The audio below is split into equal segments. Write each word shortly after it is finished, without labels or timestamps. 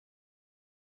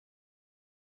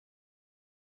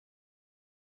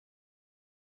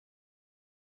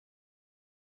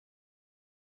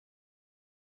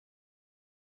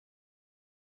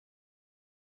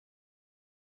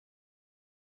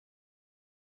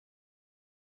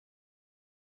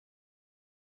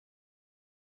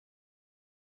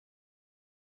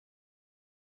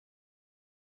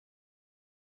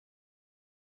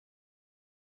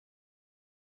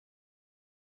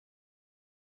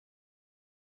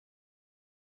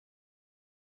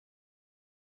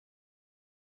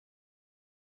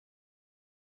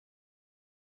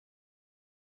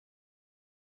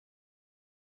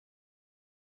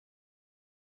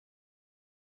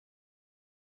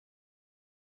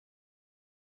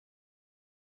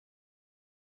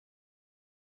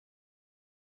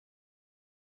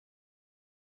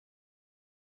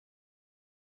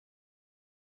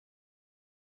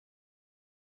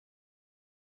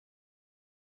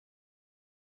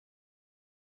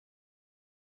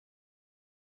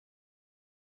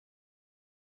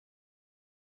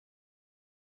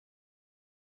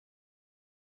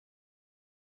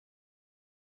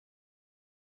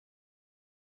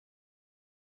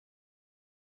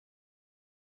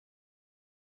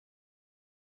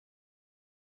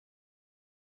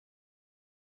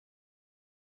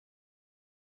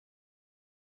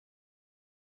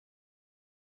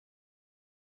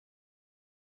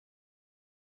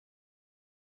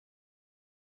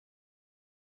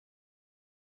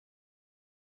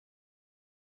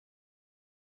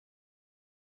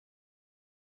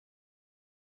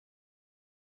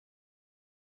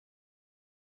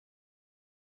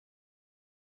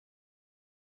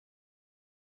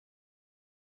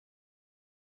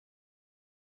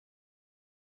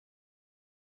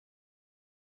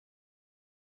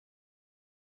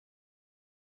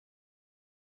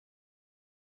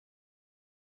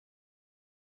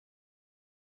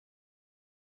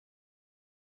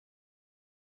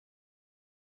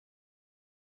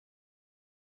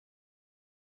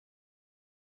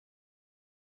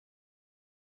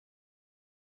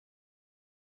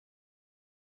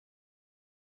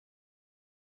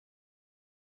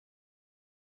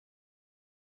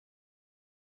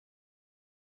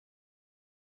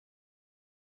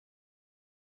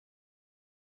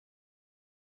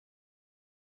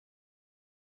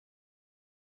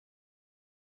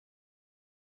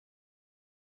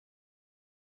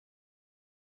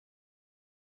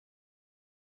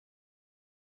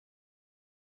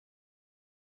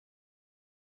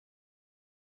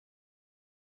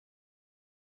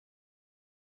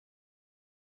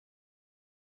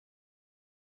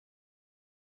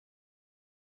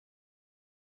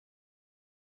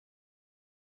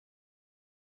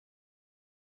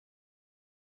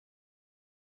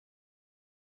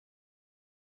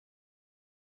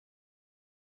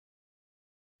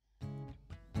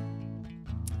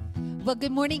Well,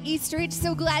 good morning, Eastridge.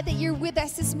 So glad that you're with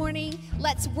us this morning.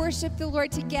 Let's worship the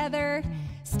Lord together.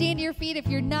 Stand to your feet if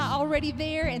you're not already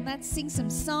there, and let's sing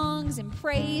some songs and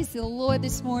praise to the Lord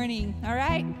this morning. All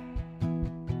right?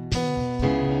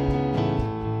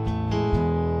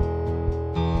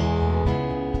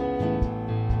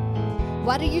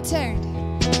 What are you turned?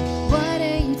 What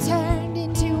are you turned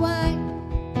into wine?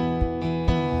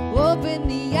 Open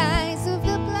the eyes of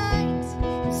the blind.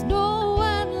 There's no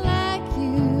one like you,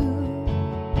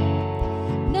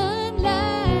 none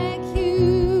like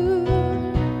you.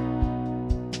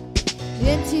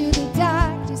 Into the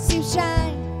darkness you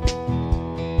shine.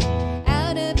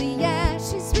 Out of the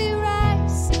ashes we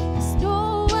rise. There's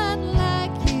no one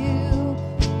like you.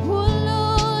 Oh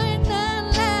Lord,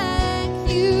 none like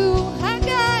you. Our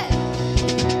God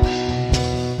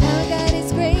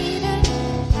is greater.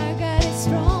 Our God is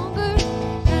stronger.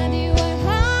 God, you are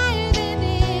higher than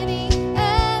any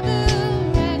other.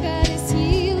 Our God is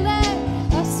healer,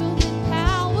 awesome in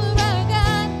power. Our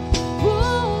God,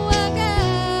 oh our God,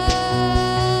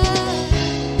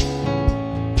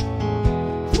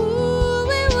 oh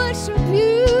we worship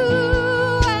you,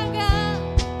 our God.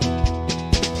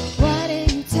 What are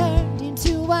you turned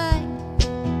into wine?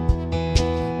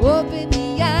 Open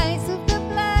the eyes of the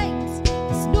blind.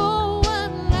 There's no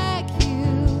one like you.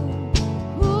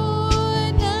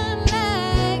 Oh, none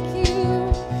like you.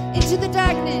 Into the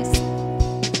darkness.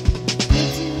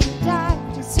 Into the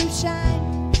darkness you shine.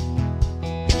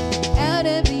 Out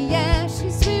of the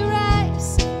ashes we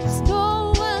rise. There's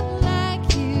no one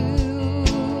like you.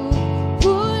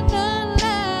 Oh, none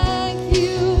like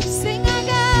you. Sing our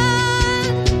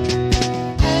God.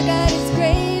 Our God is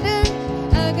greater.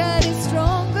 Our God is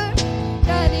stronger.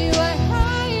 God, you are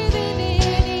higher than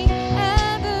any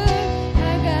other.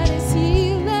 Our God is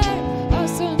healer,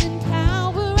 awesome in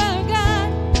power. Our God,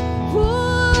 oh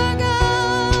our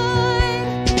God,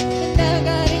 and our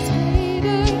God is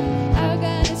greater. Our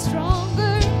God is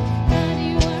stronger. God,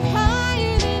 you are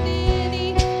higher than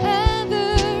any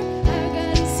other. Our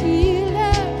God is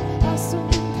healer, awesome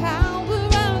in power.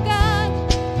 Our God,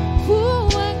 oh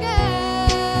our God.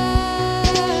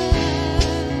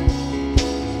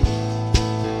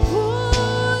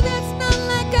 Oh, there's none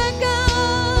like our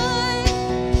God.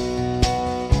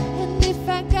 And if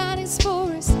our God is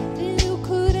for us, then who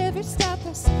could ever stop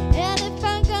us? And if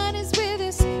our God is with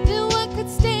us, then what could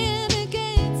stand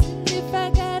against? And if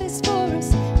our God is for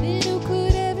us, then who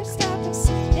could ever stop us?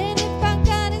 And if our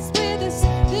God is with us,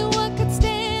 then what could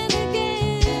stand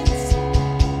against?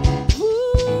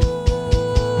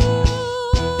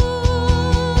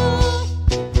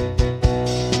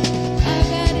 Our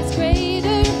God is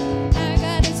greater. Our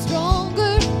God is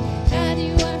stronger. God,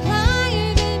 you are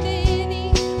higher than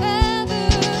any other.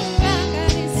 Our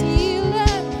God is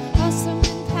healer, awesome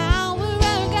in power.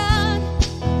 Our God,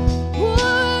 oh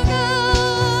our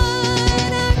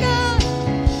God,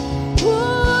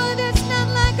 oh there's none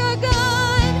like our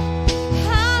God.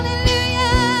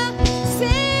 Hallelujah.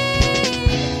 Sing,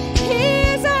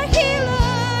 He's our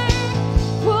healer.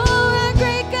 Oh our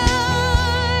great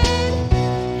God.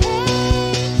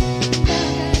 Hey, our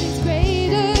God is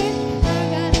greater. Our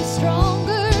God is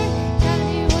stronger. God,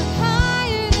 you are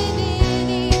higher than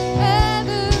any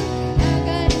other. Our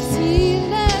God is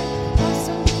healer,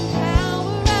 awesome in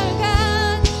power.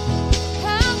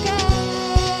 Our God,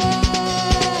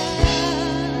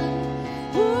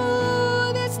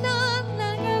 oh, there's none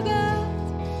like our God.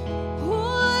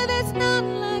 Oh, there's none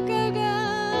like our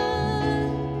God.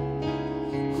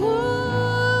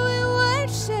 Oh, we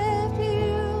worship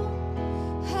you,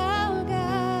 our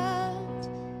God.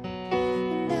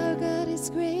 And our God is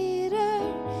greater.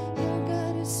 Our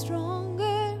God is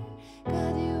stronger.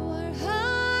 God, you are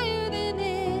higher than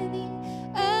any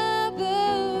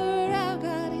other. Our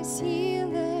God is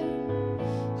healer,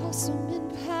 awesome in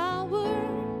power.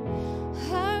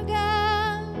 Our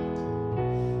God,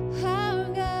 our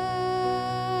God.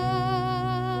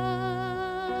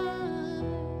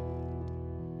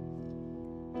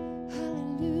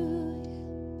 Hallelujah.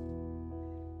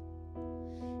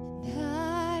 And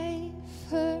I've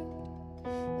heard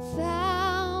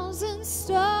 1,000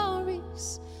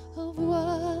 stories of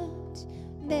what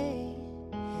they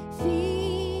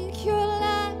think you're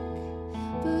like,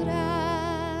 but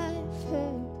I've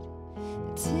heard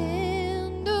the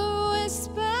tender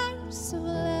whispers of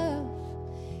love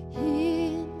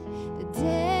in the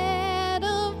dead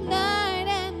of night,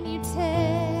 and you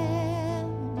tell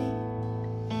me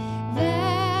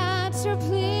that you're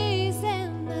pleased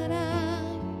and that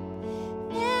I'm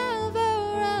never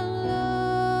alone.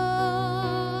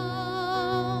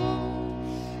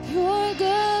 You're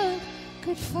good,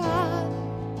 good Father.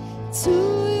 To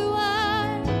you I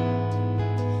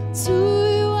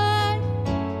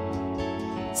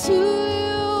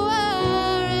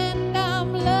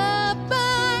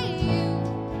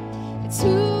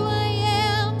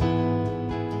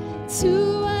It's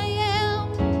who I am.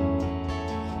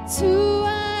 It's who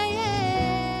I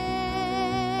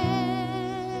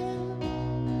am.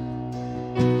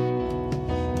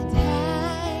 And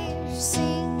I've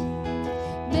seen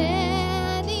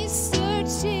many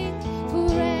searching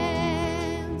for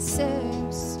answers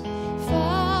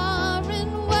far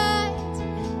and wide,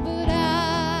 but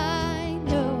I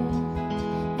know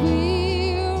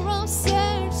we're all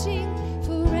searching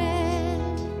for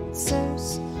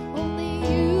answers. Only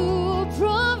you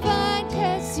provide.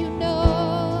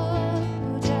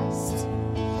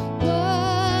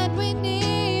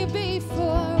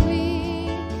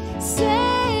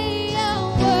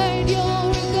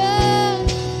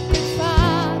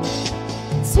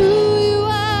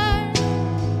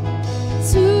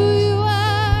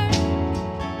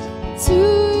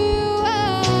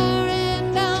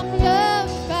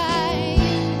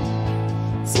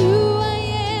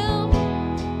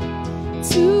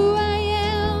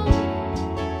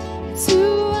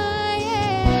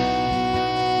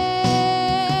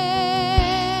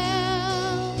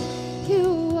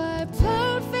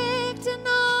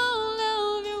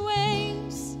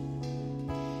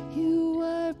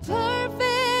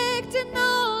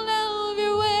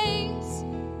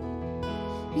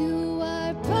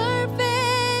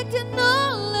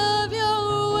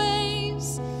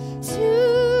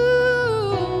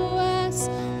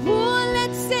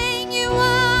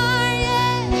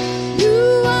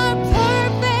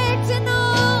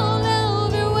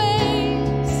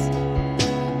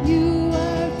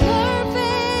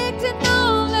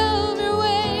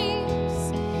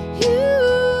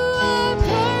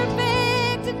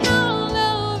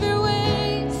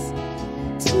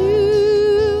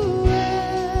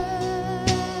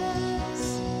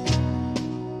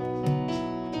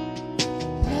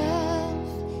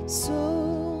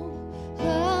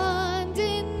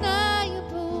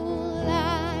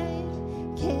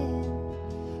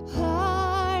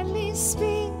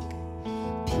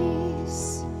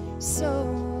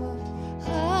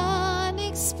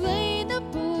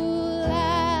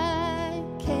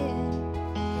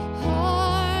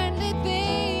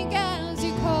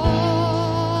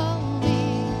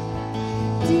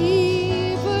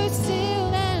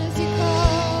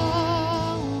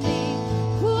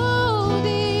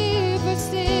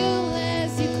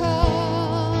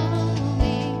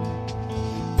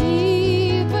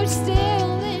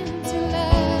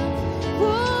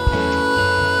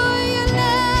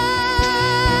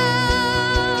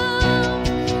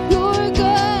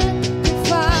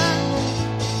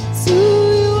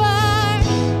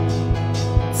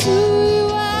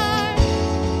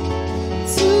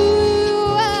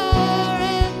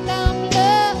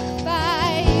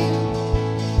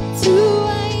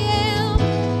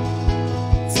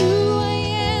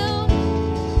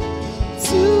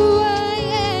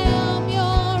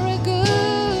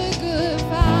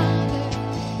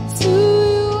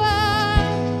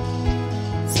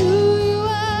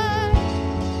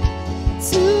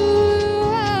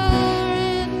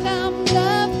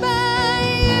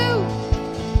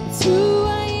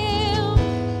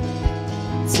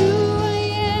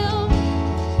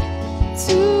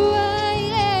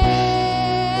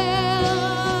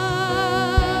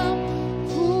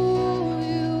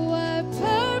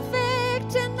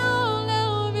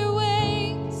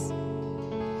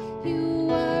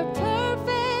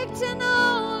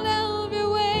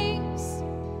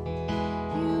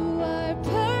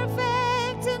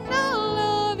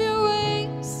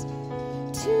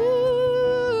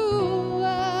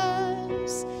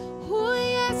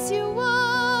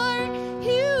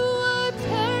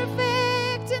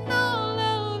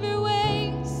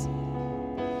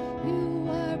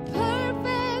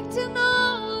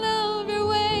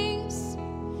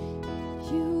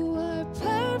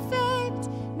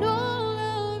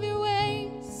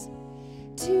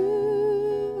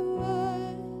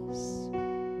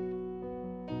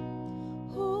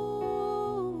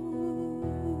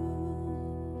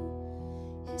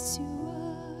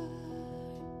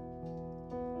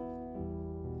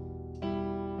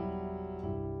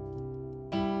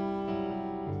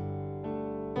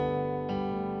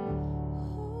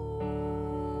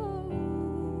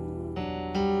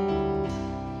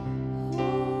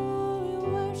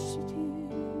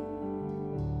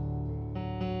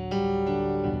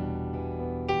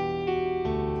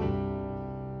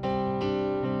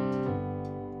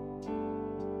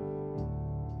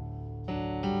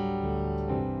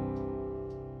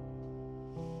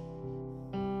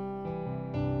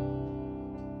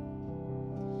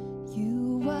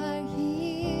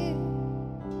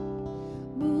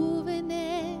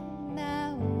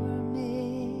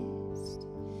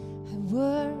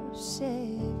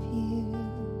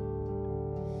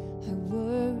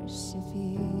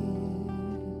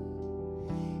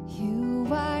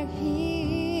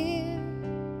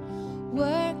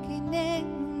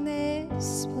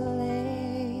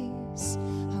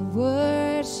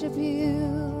 worship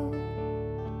you.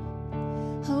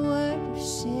 I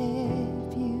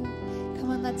worship you.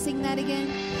 Come on, let's sing that again.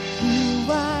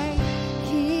 You are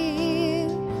here,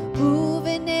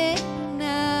 moving in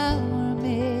our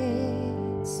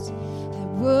midst. I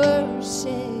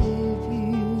worship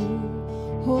you.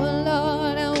 Oh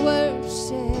Lord, I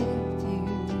worship you.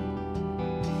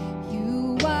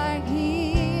 You are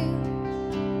here,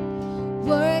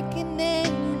 working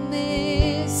in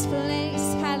this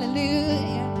place. Hallelujah.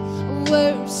 I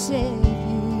worship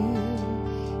you.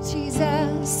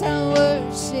 Jesus, I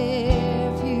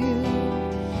worship you.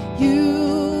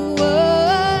 You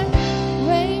are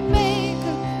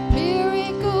waymaker,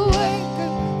 miracle worker,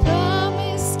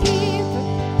 promise keeper,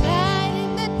 light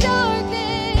in the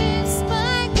darkness.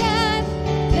 My God,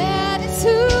 that is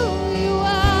who you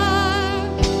are.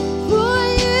 For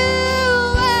you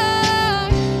are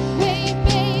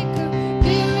waymaker,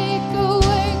 miracle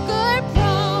worker,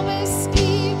 promise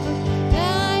keeper,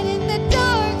 light in the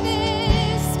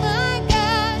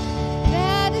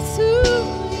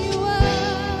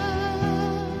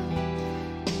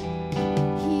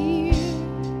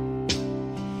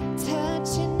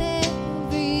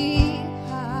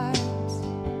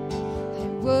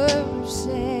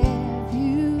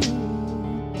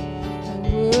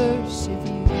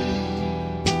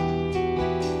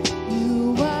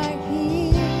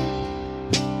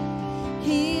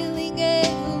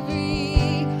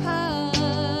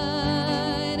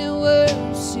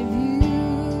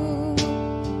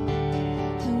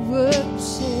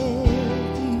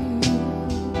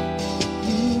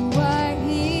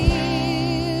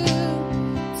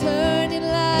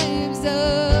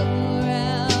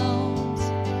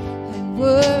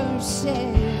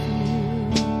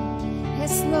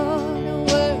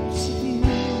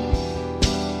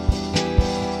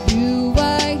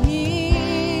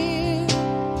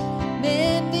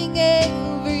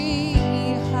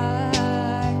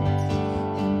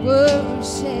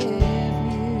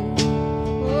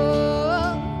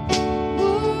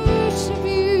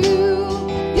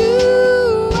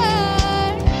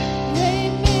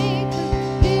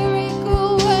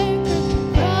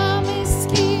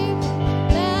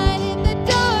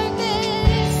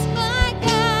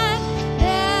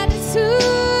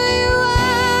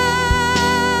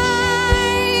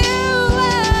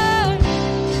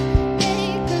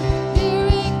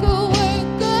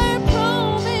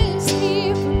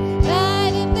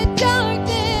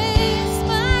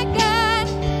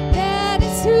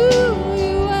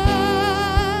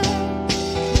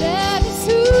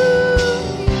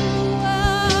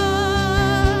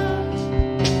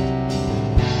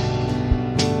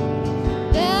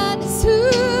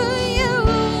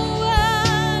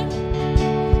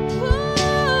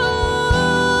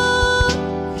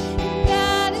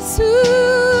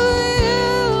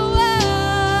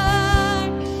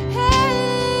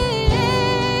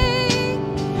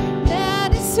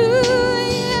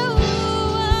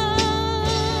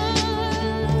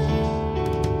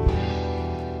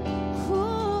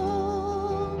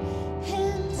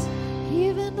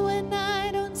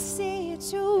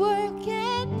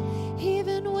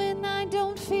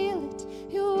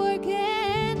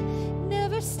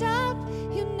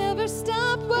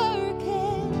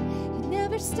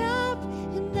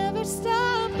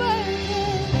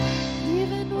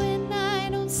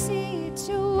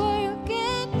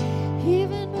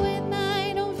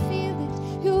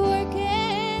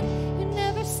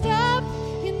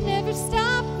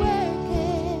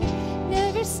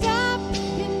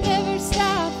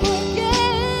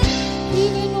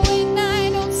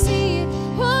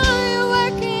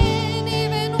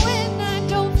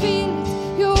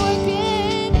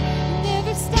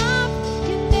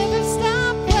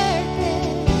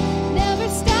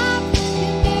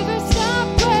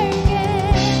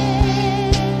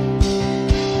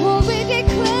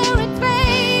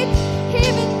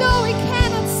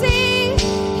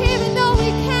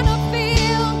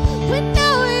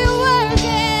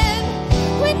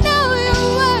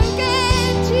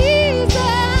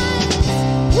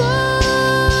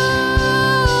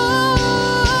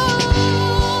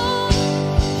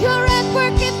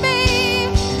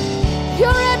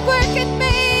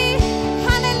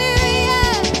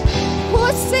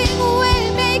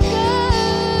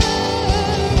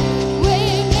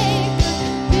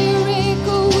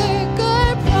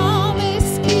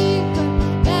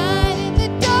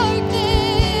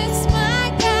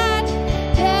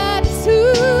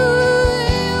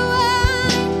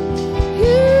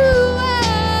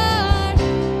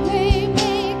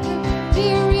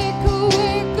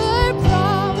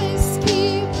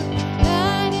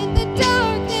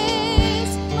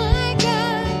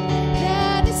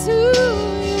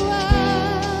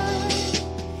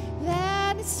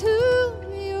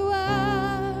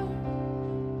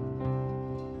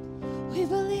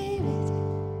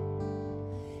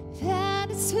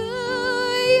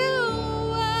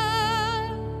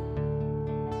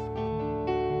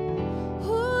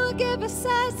give us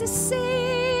eyes to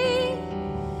see.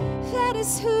 That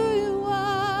is who you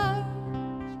are.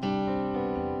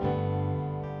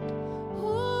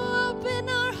 Oh, open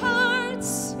our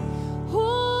hearts,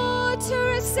 oh, to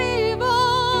receive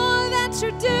all that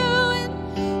you're doing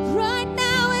right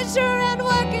now as you're at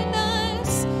work in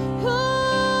us.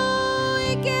 Oh,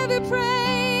 we give you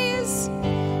praise.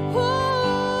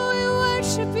 Oh, we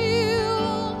worship you.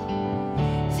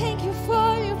 Thank you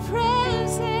for your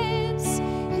presence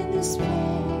in this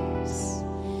place.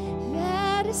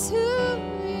 That is who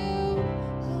you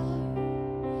are.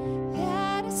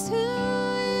 That is who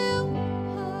you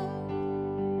are.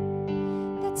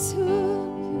 That's who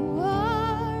you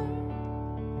are.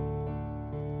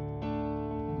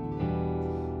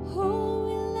 Oh,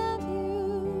 we love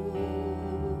you.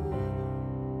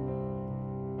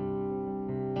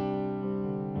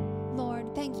 Lord,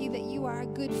 thank you that you are a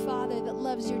good father that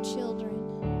loves your children,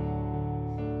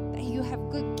 that you have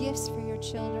good gifts for your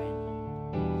children,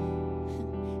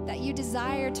 that you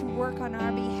desire to work on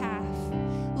our behalf.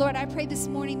 Lord, I pray this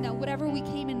morning that whatever we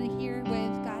came in here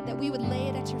with, God, that we would lay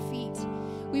it at your feet.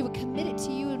 We would commit it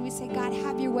to you and we say, God,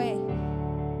 have your way.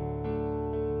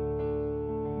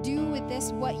 Do with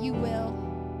this what you will.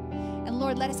 And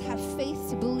Lord, let us have faith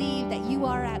to believe that you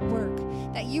are at work,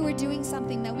 that you are doing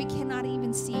something that we cannot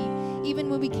even see, even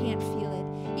when we can't feel it,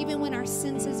 even when our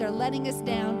senses are letting us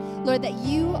down. Lord, that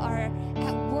you are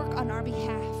at work on our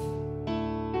behalf.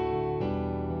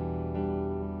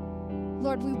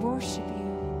 Lord, we worship you.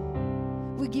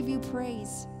 We give you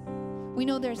praise. We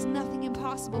know there's nothing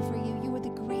impossible for you. You are the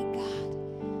great God.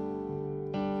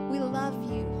 We love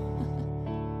you.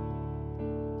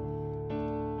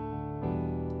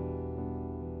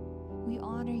 We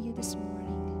honor you this morning.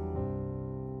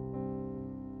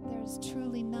 There is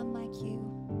truly none like you.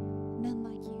 None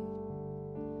like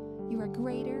you. You are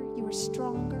greater. You are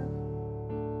stronger.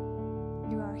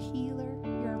 You're our healer.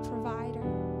 You're our provider.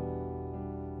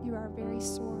 You are our very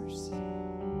source.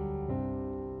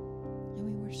 And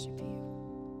we worship you.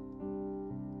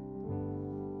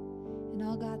 And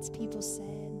all God's people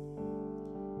said,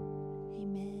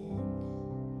 amen,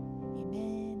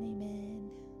 amen, amen,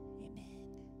 amen.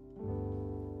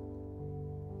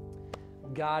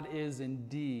 God is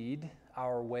indeed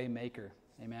our way maker.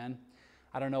 Amen.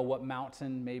 I don't know what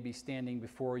mountain may be standing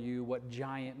before you, what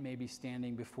giant may be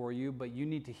standing before you, but you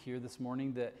need to hear this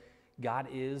morning that God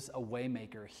is a way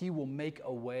maker. He will make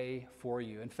a way for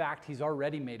you. In fact, he's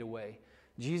already made a way.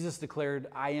 Jesus declared,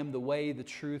 I am the way, the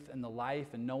truth, and the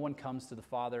life, and no one comes to the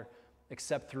Father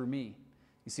except through me.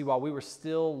 You see, while we were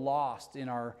still lost in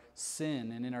our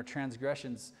sin and in our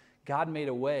transgressions, God made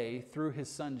a way through his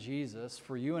son Jesus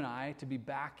for you and I to be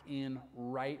back in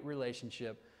right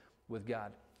relationship with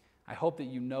God. I hope that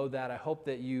you know that. I hope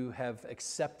that you have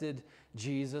accepted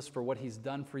Jesus for what he's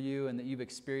done for you and that you've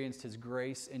experienced his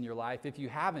grace in your life. If you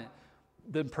haven't,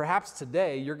 then perhaps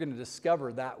today you're going to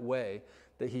discover that way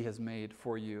that he has made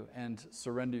for you and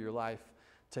surrender your life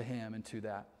to him and to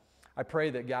that. I pray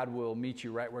that God will meet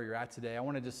you right where you're at today. I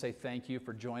want to just say thank you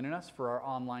for joining us for our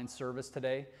online service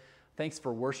today. Thanks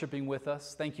for worshiping with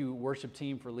us. Thank you, worship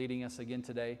team, for leading us again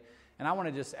today. And I want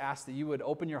to just ask that you would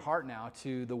open your heart now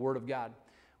to the Word of God.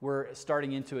 We're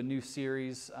starting into a new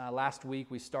series. Last week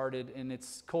we started, and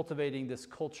it's cultivating this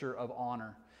culture of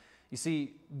honor. You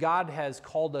see, God has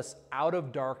called us out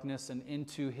of darkness and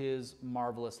into his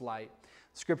marvelous light.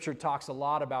 Scripture talks a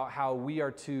lot about how we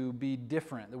are to be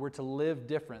different, that we're to live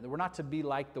different, that we're not to be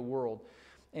like the world.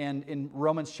 And in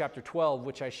Romans chapter 12,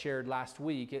 which I shared last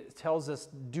week, it tells us,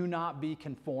 do not be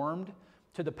conformed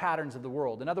to the patterns of the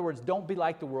world. In other words, don't be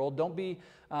like the world. Don't be,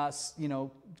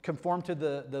 conformed to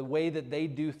the way that they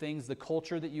do things, the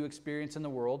culture that you experience in the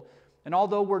world. And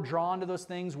although we're drawn to those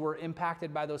things, we're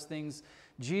impacted by those things,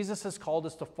 Jesus has called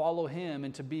us to follow him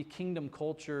and to be kingdom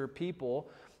culture people,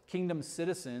 kingdom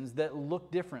citizens that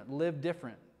look different, live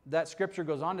different. That scripture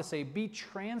goes on to say, be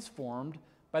transformed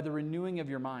by the renewing of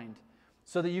your mind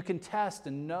so that you can test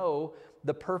and know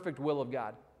the perfect will of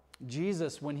God.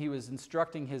 Jesus, when he was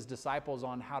instructing his disciples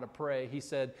on how to pray, he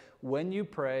said, when you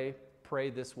pray,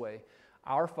 pray this way.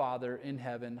 Our Father in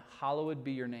heaven, hallowed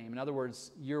be your name. In other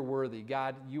words, you're worthy.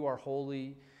 God, you are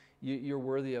holy. You're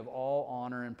worthy of all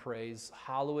honor and praise.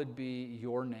 Hallowed be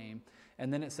your name.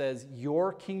 And then it says,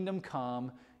 your kingdom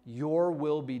come, your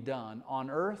will be done on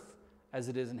earth as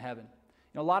it is in heaven.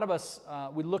 You know, a lot of us,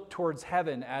 we look towards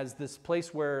heaven as this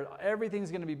place where everything's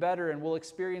going to be better and we'll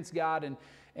experience God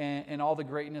and all the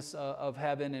greatness of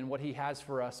heaven and what he has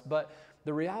for us. But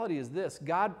the reality is this,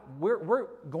 God, we're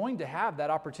going to have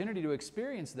that opportunity to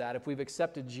experience that if we've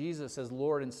accepted Jesus as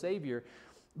Lord and Savior.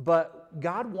 But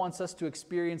God wants us to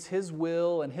experience His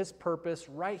will and His purpose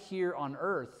right here on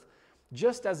earth,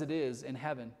 just as it is in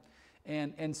heaven.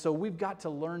 And so we've got to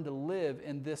learn to live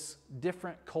in this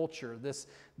different culture, this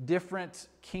different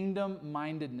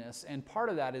kingdom-mindedness. And part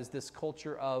of that is this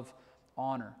culture of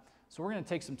honor. So we're going to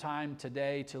take some time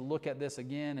today to look at this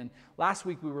again. And last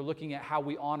week we were looking at how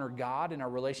we honor God in our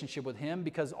relationship with Him,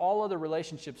 because all other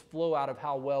relationships flow out of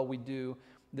how well we do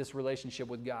this relationship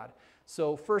with God.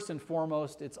 So first and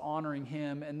foremost, it's honoring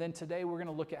Him. And then today we're going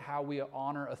to look at how we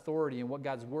honor authority and what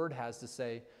God's Word has to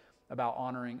say about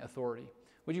honoring authority.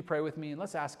 Would you pray with me? And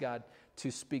let's ask God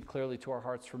to speak clearly to our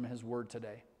hearts from His Word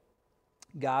today.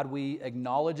 God, we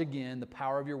acknowledge again the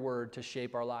power of your Word to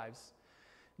shape our lives.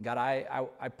 God,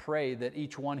 I pray that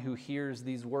each one who hears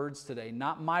these words today,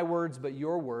 not my words, but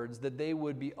your words, that they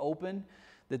would be open,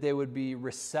 that they would be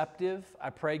receptive.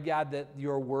 I pray, God, that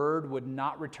your word would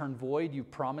not return void. You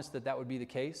promised that that would be the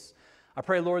case. I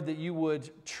pray, Lord, that you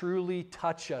would truly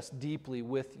touch us deeply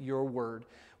with your word,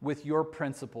 with your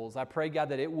principles. I pray, God,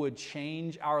 that it would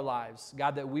change our lives.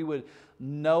 God, that we would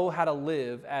know how to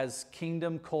live as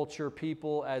kingdom culture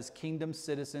people, as kingdom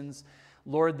citizens.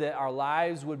 Lord, that our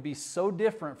lives would be so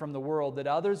different from the world that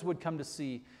others would come to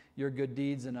see your good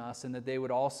deeds in us, and that they would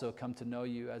also come to know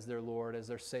you as their Lord, as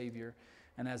their Savior,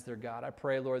 and as their God. I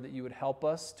pray, Lord, that you would help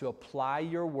us to apply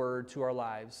your word to our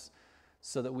lives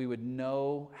so that we would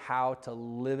know how to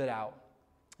live it out.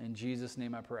 In Jesus'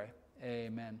 name I pray.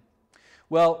 Amen.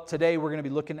 Well, today we're going to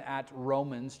be looking at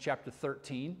Romans chapter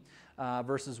 13.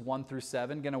 Verses 1 through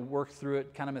 7. Going to work through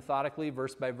it kind of methodically,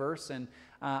 verse by verse. And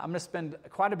I'm going to spend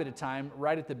quite a bit of time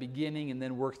right at the beginning and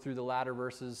then work through the latter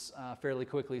verses fairly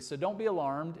quickly. So don't be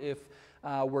alarmed if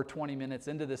we're 20 minutes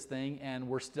into this thing and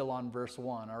we're still on verse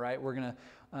 1. All right, we're going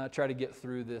to try to get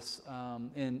through this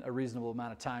in a reasonable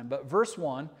amount of time. But verse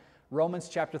 1, Romans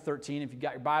chapter 13, if you've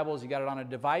got your Bibles, you got it on a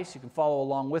device, you can follow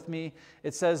along with me.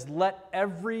 It says, "Let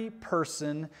every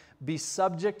person be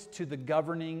subject to the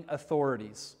governing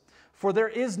authorities. For there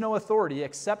is no authority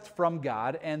except from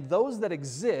God, and those that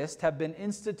exist have been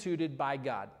instituted by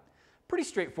God." Pretty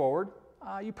straightforward.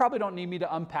 You probably don't need me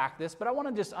to unpack this, but I want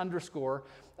to just underscore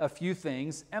a few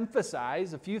things,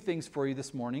 emphasize a few things for you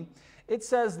this morning. It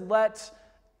says, let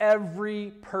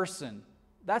every person.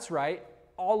 That's right,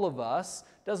 all of us.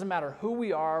 Doesn't matter who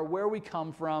we are, where we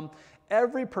come from.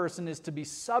 Every person is to be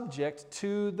subject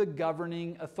to the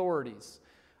governing authorities.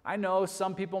 I know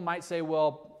some people might say,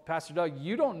 well, Pastor Doug,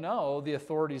 you don't know the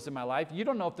authorities in my life. You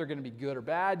don't know if they're going to be good or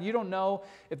bad. You don't know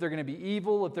if they're going to be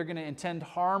evil, if they're going to intend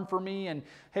harm for me. And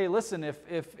hey, listen,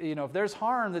 if there's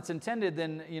harm that's intended,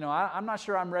 then I'm not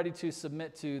sure I'm ready to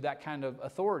submit to that kind of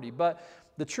authority. But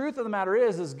the truth of the matter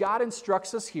is God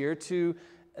instructs us here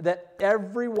that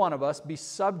every one of us be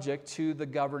subject to the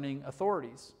governing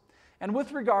authorities. And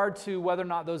with regard to whether or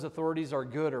not those authorities are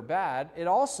good or bad, it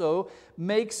also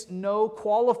makes no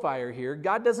qualifier here.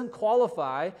 God doesn't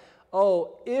qualify,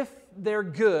 if they're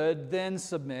good, then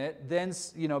submit, then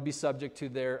be subject to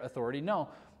their authority. No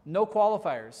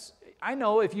qualifiers. I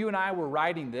know if you and I were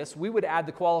writing this, we would add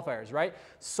the qualifiers, right?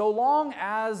 So long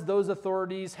as those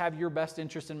authorities have your best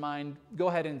interest in mind, go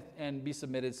ahead and be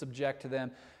submitted, subject to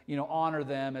them, honor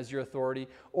them as your authority.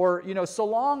 Or, so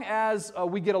long as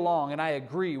we get along and I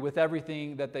agree with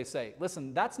everything that they say.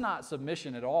 Listen, that's not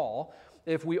submission at all.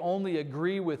 If we only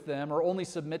agree with them or only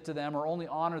submit to them or only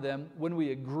honor them when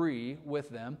we agree with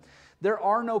them, there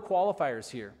are no qualifiers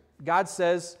here. God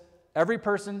says every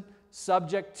person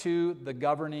subject to the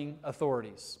governing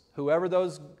authorities, whoever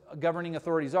those governing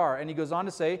authorities are. And he goes on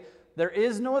to say, there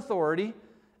is no authority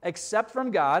except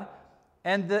from God,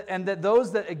 and that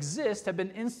those that exist have been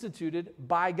instituted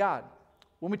by God.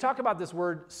 When we talk about this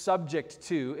word subject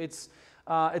to, it's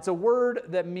a word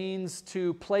that means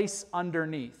to place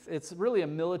underneath. It's really a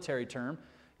military term.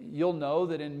 You'll know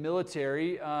that in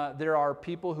military, there are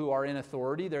people who are in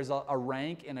authority. There's a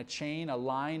rank and a chain, a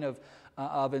line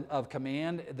of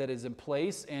command that is in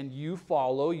place, and you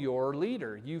follow your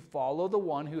leader. You follow the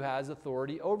one who has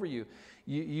authority over you.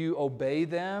 You obey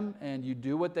them, and you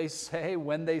do what they say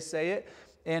when they say it.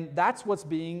 And that's what's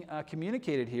being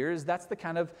communicated here, is that's the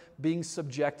kind of being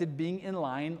subjected, being in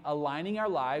line, aligning our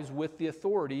lives with the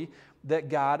authority that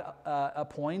God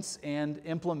appoints and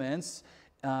implements,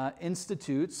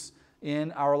 institutes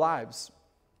in our lives.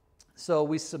 So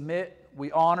we submit,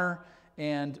 we honor,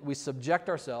 and we subject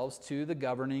ourselves to the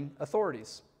governing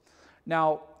authorities.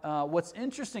 Now, what's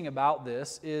interesting about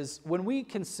this is when we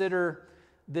consider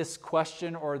this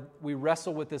question, or we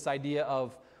wrestle with this idea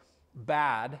of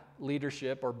bad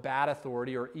leadership or bad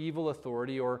authority or evil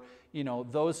authority, or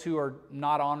those who are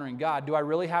not honoring God, do I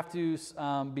really have to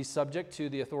be subject to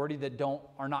the authority that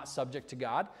are not subject to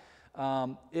God?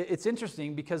 It's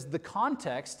interesting because the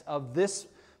context of this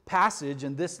passage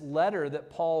and this letter that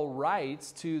Paul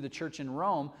writes to the church in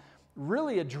Rome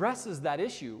really addresses that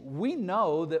issue. We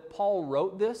know that Paul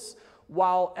wrote this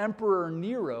while Emperor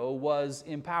Nero was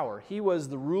in power. He was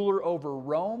the ruler over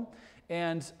Rome.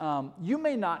 And you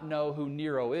may not know who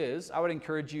Nero is. I would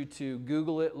encourage you to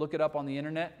Google it, look it up on the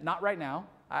internet. Not right now.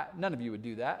 None of you would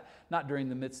do that. Not during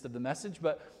the midst of the message.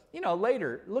 But,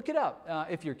 later, look it up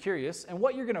if you're curious. And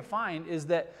what you're going to find is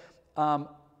that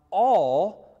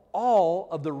all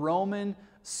of the Roman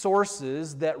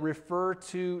sources that refer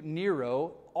to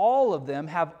Nero, all of them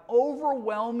have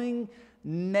overwhelming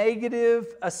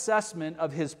negative assessment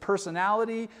of his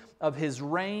personality, of his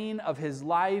reign, of his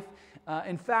life.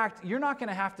 In fact, you're not going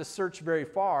to have to search very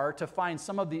far to find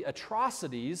some of the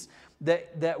atrocities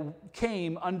that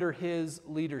came under his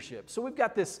leadership. So we've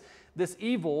got this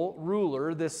evil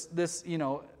ruler, this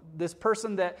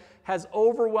person that has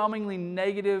overwhelmingly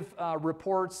negative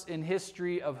reports in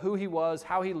history of who he was,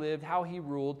 how he lived, how he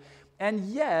ruled, and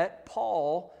yet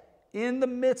Paul, in the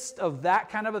midst of that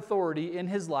kind of authority in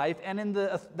his life and in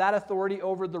that authority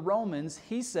over the Romans,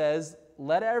 he says,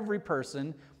 let every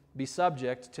person be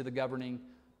subject to the governing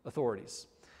authorities.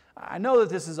 I know that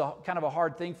this is kind of a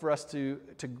hard thing for us to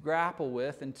grapple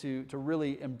with and to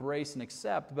really embrace and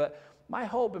accept, but my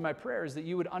hope and my prayer is that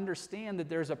you would understand that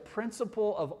there's a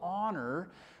principle of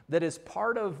honor that is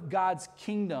part of God's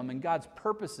kingdom and God's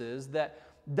purposes that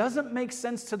doesn't make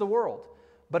sense to the world.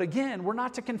 But again, we're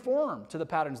not to conform to the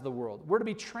patterns of the world. We're to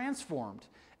be transformed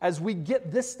as we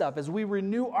get this stuff, as we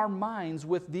renew our minds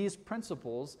with these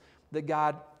principles that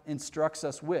God instructs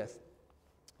us with.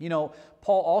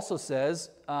 Paul also says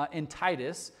in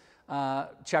Titus,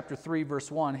 chapter 3, verse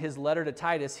 1, his letter to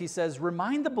Titus, he says,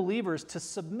 remind the believers to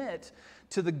submit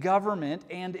to the government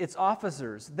and its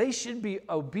officers. They should be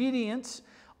obedient,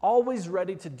 always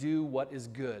ready to do what is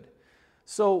good.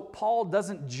 So Paul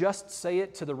doesn't just say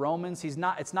it to the Romans. It's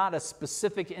not a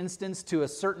specific instance to a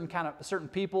certain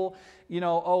people.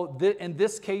 In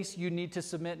this case you need to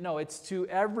submit. No, it's to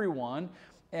everyone.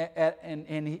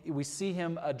 And we see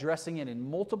him addressing it in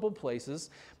multiple places.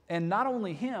 And not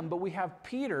only him, but we have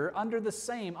Peter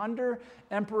under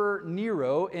Emperor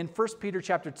Nero in 1 Peter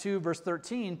chapter 2, verse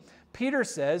 13. Peter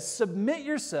says, submit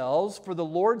yourselves for the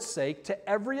Lord's sake to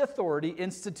every authority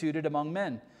instituted among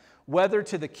men, whether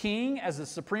to the king as the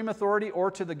supreme authority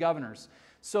or to the governors.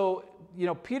 So,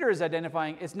 Peter is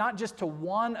identifying it's not just to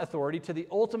one authority, to the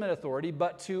ultimate authority,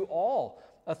 but to all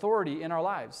authority in our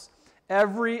lives.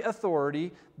 Every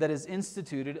authority that is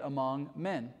instituted among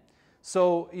men.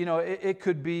 So, it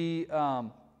could be,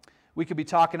 we could be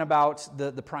talking about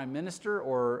the prime minister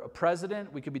or a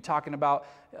president. We could be talking about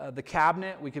the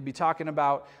cabinet. We could be talking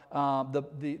about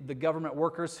the government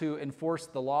workers who enforce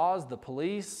the laws, the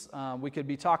police. We could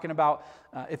be talking about,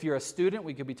 if you're a student,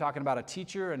 we could be talking about a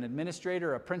teacher, an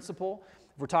administrator, a principal.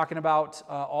 If we're talking about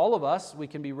all of us, we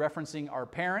can be referencing our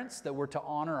parents, that we're to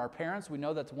honor our parents. We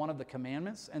know that's one of the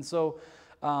commandments. And so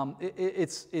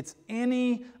it's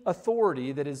any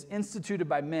authority that is instituted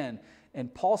by men.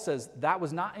 And Paul says that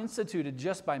was not instituted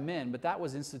just by men, but that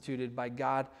was instituted by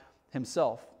God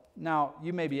himself. Now,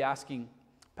 you may be asking,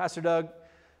 Pastor Doug,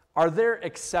 are there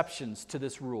exceptions to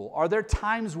this rule? Are there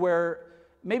times where,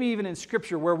 maybe even in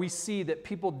Scripture, where we see that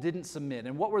people didn't submit?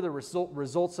 And what were the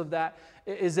results of that?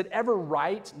 Is it ever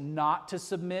right not to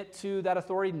submit to that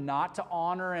authority, not to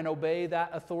honor and obey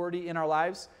that authority in our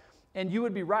lives? And you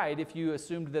would be right if you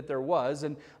assumed that there was.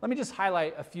 And let me just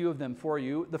highlight a few of them for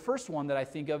you. The first one that I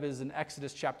think of is in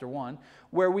Exodus chapter 1,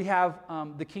 where we have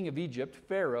the king of Egypt,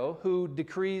 Pharaoh, who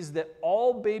decrees that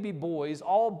all baby boys,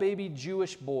 all baby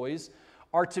Jewish boys,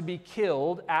 are to be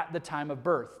killed at the time of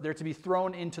birth. They're to be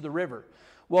thrown into the river.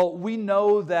 Well, we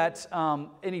know that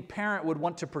any parent would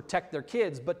want to protect their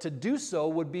kids, but to do so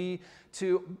would be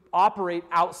to operate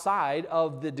outside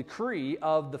of the decree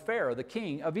of the Pharaoh, the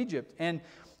king of Egypt. And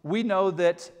we know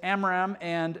that Amram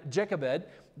and Jochebed,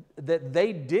 that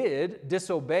they did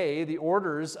disobey the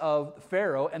orders of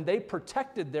Pharaoh, and they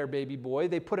protected their baby boy.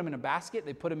 They put him in a basket,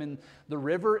 they put him in the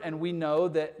river, and we know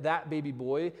that that baby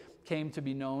boy came to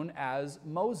be known as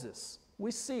Moses. We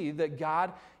see that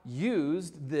God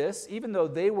used this, even though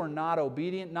they were not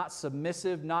obedient, not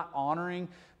submissive, not honoring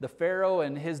the Pharaoh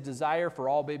and his desire for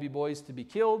all baby boys to be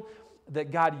killed, that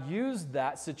God used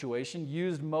that situation,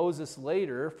 used Moses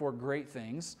later for great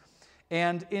things.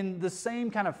 And in the same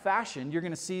kind of fashion, you're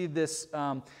going to see this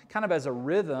kind of as a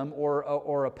rhythm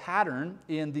or a pattern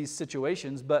in these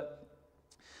situations. But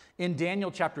In Daniel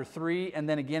chapter 3, and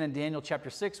then again in Daniel chapter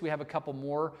 6, we have a couple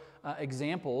more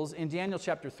examples. In Daniel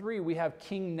chapter 3, we have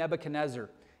King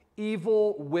Nebuchadnezzar,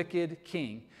 evil, wicked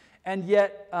king. And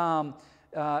yet,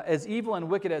 as evil and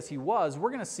wicked as he was,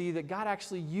 we're going to see that God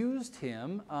actually used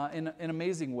him in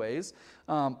amazing ways.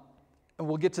 And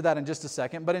we'll get to that in just a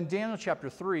second. But in Daniel chapter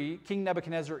 3, King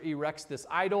Nebuchadnezzar erects this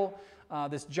idol,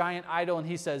 this giant idol, and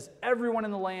he says, everyone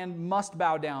in the land must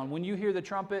bow down. When you hear the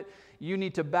trumpet, you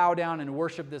need to bow down and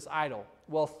worship this idol.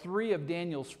 Well, 3 of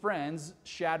Daniel's friends,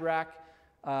 Shadrach,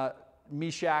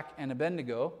 Meshach, and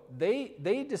Abednego,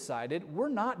 they decided, we're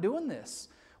not doing this.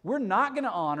 We're not going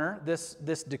to honor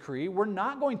this decree. We're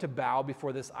not going to bow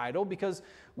before this idol because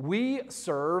we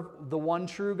serve the one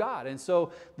true God. And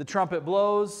so the trumpet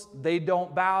blows, they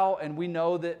don't bow, and we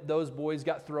know that those boys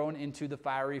got thrown into the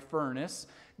fiery furnace.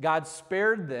 God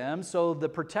spared them, so the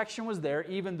protection was there,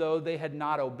 even though they had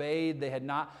not obeyed, they had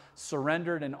not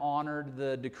surrendered and honored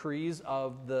the decrees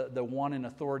of the one in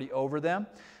authority over them.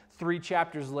 3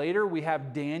 chapters later, we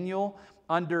have Daniel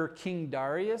under King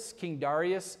Darius. King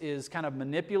Darius is kind of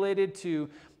manipulated to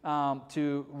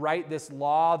write this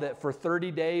law that for 30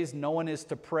 days no one is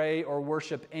to pray or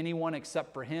worship anyone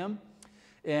except for him.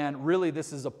 And really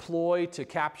this is a ploy to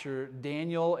capture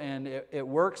Daniel, and it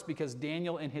works because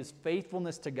Daniel, in his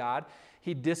faithfulness to God,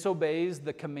 he disobeys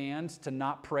the commands to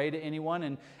not pray to anyone.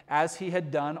 And as he had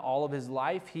done all of his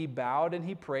life, he bowed and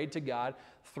he prayed to God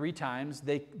 3 times.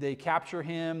 They capture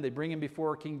him. They bring him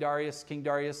before King Darius. King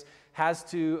Darius has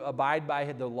to abide by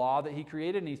the law that he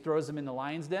created, and he throws him in the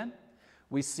lion's den.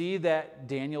 We see that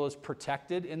Daniel is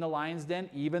protected in the lion's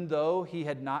den, even though he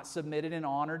had not submitted and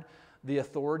honored the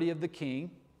authority of the king.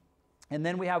 And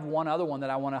then we have one other one that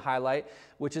I want to highlight,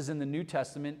 which is in the New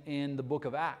Testament in the book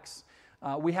of Acts.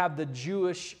 We have the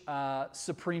Jewish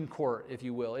Supreme Court, if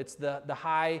you will. It's the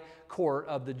high court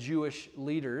of the Jewish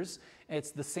leaders.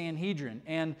 It's the Sanhedrin.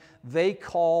 And they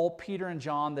call Peter and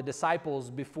John, the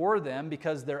disciples, before them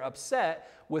because they're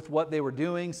upset with what they were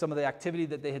doing, some of the activity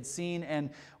that they had seen. And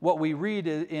what we read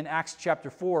in Acts chapter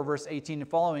 4, verse 18 and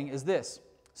following is this.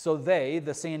 So they,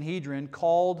 the Sanhedrin,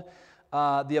 called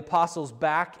the apostles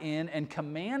back in and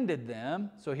commanded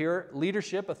them, so here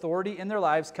leadership, authority in their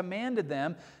lives, commanded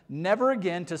them never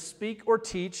again to speak or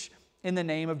teach in the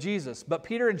name of Jesus. But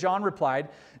Peter and John replied,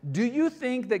 do you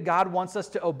think that God wants us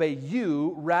to obey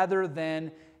you rather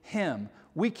than him?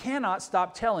 We cannot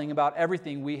stop telling about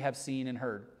everything we have seen and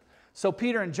heard. So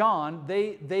Peter and John,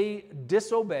 they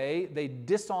disobey, they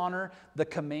dishonor the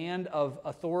command of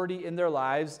authority in their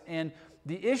lives, and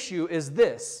the issue is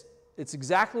this. It's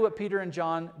exactly what Peter and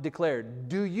John declared.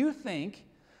 Do you think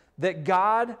that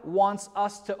God wants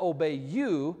us to obey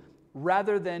you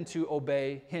rather than to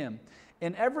obey him?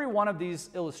 In every one of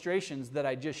these illustrations that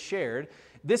I just shared,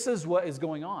 this is what is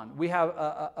going on. We have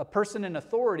a person in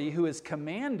authority who is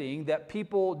commanding that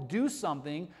people do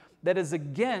something that is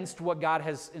against what God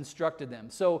has instructed them.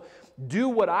 So do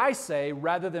what I say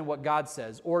rather than what God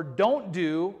says, or don't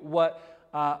do what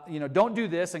don't do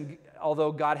this, and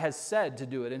although God has said to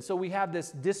do it. And so we have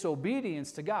this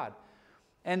disobedience to God.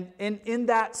 And in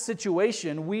that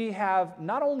situation, we have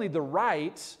not only the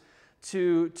right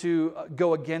to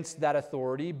go against that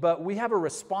authority, but we have a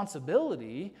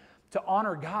responsibility to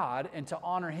honor God and to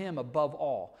honor him above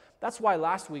all. That's why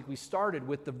last week we started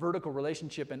with the vertical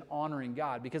relationship and honoring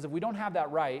God, because if we don't have that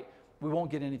right, we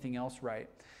won't get anything else right.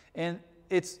 And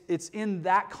it's in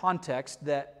that context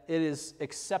that it is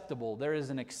acceptable. There is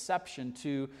an exception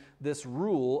to this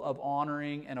rule of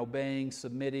honoring and obeying,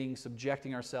 submitting,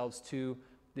 subjecting ourselves to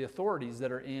the authorities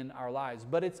that are in our lives.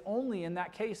 But it's only in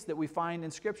that case that we find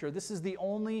in Scripture. This is the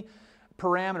only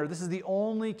parameter, this is the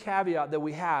only caveat that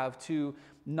we have to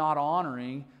not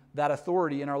honoring that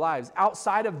authority in our lives.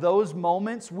 Outside of those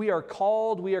moments, we are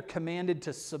called, we are commanded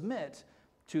to submit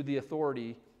to the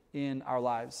authority in our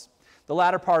lives. The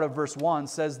latter part of verse 1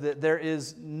 says that there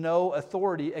is no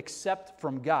authority except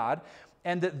from God,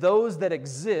 and that those that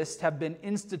exist have been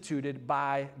instituted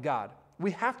by God.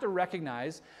 We have to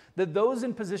recognize that those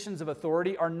in positions of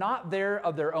authority are not there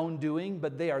of their own doing,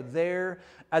 but they are there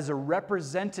as a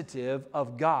representative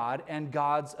of God and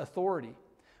God's authority.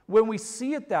 When we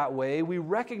see it that way, we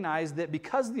recognize that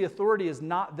because the authority is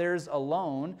not theirs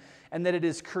alone, and that it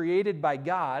is created by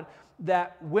God,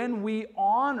 that when we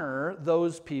honor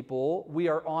those people, we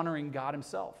are honoring God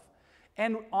himself.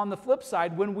 And on the flip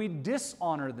side, when we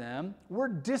dishonor them, we're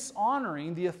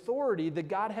dishonoring the authority that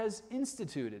God has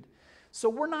instituted. So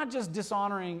we're not just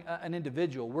dishonoring an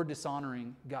individual, we're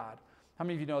dishonoring God. How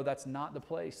many of you know that's not the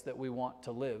place that we want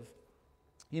to live?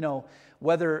 You know,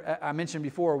 whether, I mentioned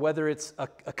before, whether it's a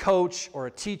coach or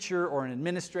a teacher or an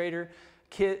administrator,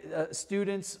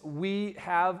 students, we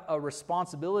have a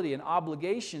responsibility, an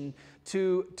obligation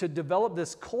to develop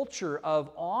this culture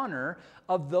of honor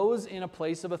of those in a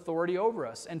place of authority over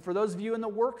us. And for those of you in the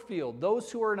work field,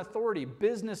 those who are in authority,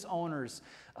 business owners,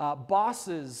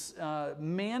 bosses,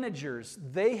 managers,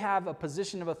 they have a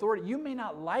position of authority. You may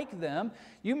not like them,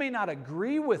 you may not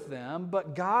agree with them,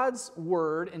 but God's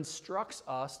word instructs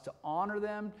us to honor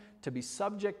them, to be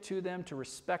subject to them, to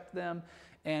respect them.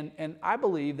 And I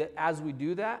believe that as we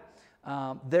do that,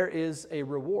 there is a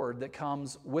reward that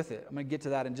comes with it. I'm going to get to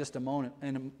that in just a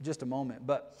moment.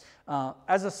 But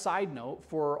as a side note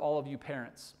for all of you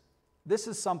parents, this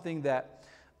is something that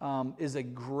is a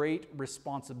great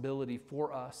responsibility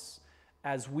for us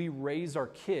as we raise our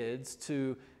kids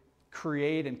to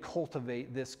create and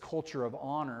cultivate this culture of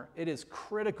honor. It is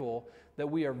critical that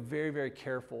we are very, very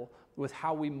careful with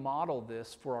how we model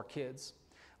this for our kids.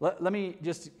 Let me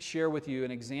just share with you an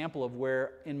example of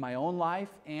where in my own life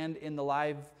and in the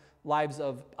lives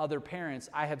of other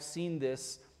parents, I have seen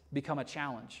this become a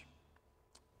challenge.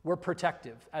 We're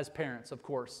protective as parents, of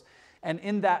course. And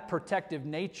in that protective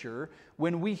nature,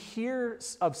 when we hear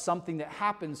of something that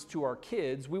happens to our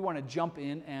kids, we want to jump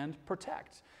in and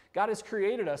protect. God has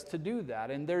created us to do that,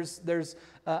 and there's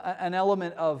an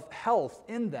element of health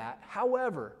in that.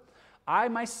 However, I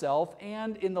myself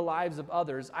and in the lives of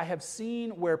others, I have seen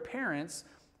where parents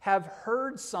have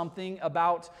heard something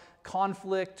about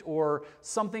conflict or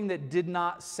something that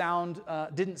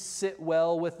didn't sit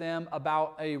well with them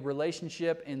about a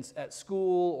relationship at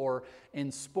school or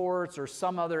in sports or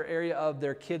some other area of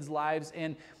their kids' lives.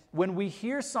 And when we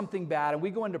hear something bad and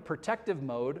we go into protective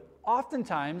mode,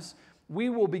 oftentimes we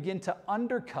will begin to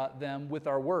undercut them with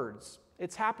our words.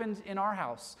 It's happened in our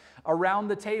house, around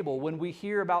the table, when we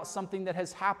hear about something that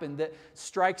has happened that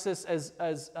strikes us as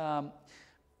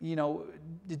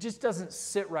it just doesn't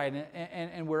sit right,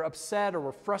 and we're upset or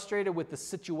we're frustrated with the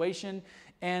situation,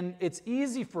 and it's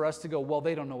easy for us to go, well,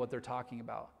 they don't know what they're talking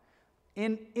about.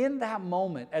 In that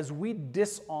moment, as we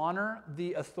dishonor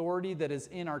the authority that is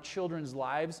in our children's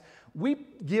lives, we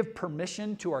give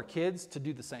permission to our kids to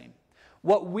do the same.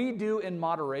 What we do in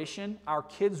moderation, our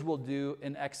kids will do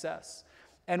in excess.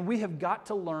 And we have got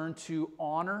to learn to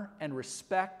honor and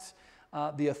respect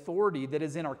the authority that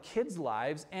is in our kids'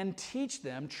 lives and teach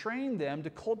them, train them to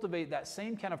cultivate that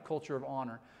same kind of culture of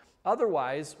honor.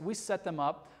 Otherwise, we set them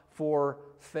up for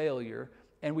failure,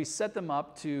 and we set them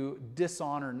up to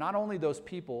dishonor not only those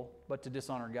people, but to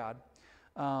dishonor God.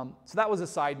 So that was a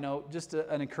side note, just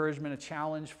an encouragement, a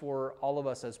challenge for all of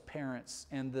us as parents,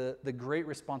 and the great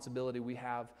responsibility we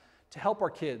have to help our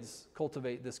kids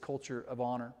cultivate this culture of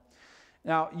honor.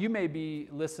 Now, you may be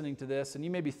listening to this, and you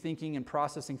may be thinking and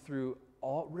processing through,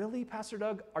 really, Pastor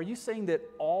Doug? Are you saying that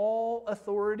all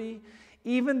authority,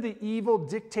 even the evil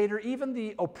dictator, even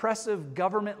the oppressive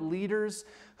government leaders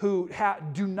who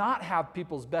do not have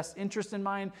people's best interest in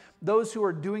mind, those who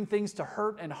are doing things to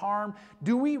hurt and harm,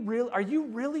 are you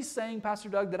really saying, Pastor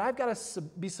Doug, that I've got to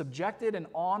be subjected and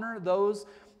honor those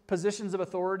positions of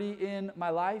authority in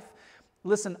my life?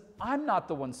 Listen, I'm not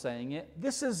the one saying it.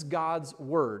 This is God's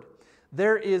word.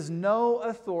 There is no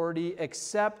authority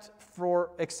except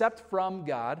from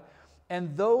God,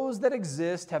 and those that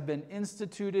exist have been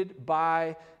instituted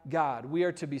by God. We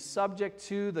are to be subject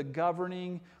to the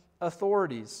governing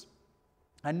authorities.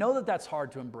 I know that that's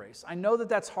hard to embrace. I know that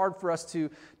that's hard for us to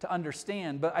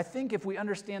understand, but I think if we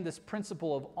understand this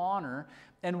principle of honor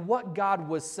and what God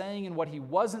was saying and what he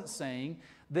wasn't saying,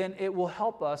 then it will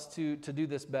help us to do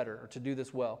this better, or to do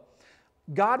this well.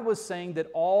 God was saying that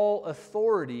all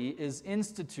authority is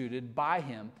instituted by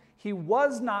him. He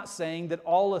was not saying that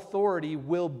all authority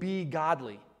will be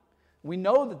godly. We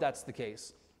know that that's the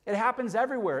case. It happens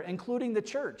everywhere, including the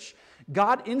church.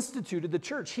 God instituted the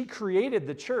church. He created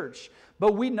the church.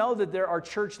 But we know that there are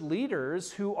church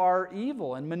leaders who are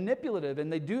evil and manipulative,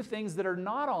 and they do things that are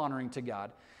not honoring to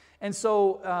God. And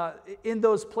so in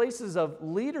those places of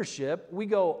leadership, we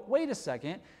go, wait a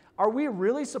second, are we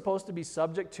really supposed to be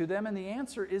subject to them? And the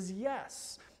answer is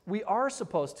yes. We are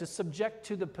supposed to subject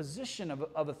to the position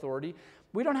of authority.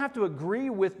 We don't have to agree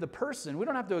with the person. We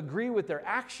don't have to agree with their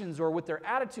actions or with their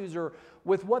attitudes or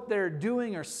with what they're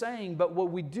doing or saying. But what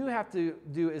we do have to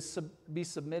do is be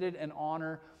submitted and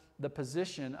honor the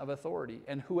position of authority.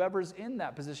 And whoever's in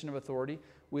that position of authority,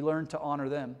 we learn to honor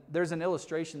them. There's an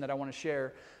illustration that I want to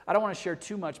share. I don't want to share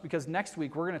too much because next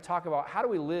week we're going to talk about how do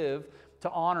we live to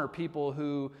honor people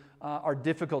who are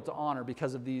difficult to honor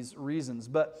because of these reasons.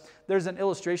 But there's an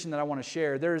illustration that I want to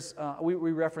share. We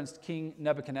referenced King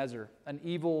Nebuchadnezzar, an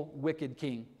evil, wicked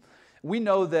king. We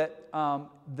know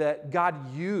that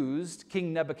God used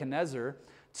King Nebuchadnezzar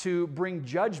to bring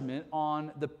judgment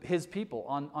on his people,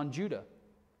 on Judah.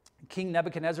 King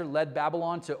Nebuchadnezzar led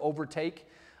Babylon to overtake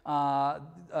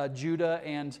Judah,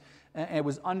 and it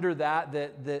was under that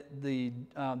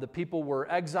the people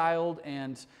were exiled.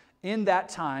 And in that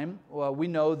time, we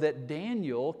know that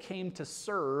Daniel came to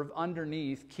serve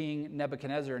underneath King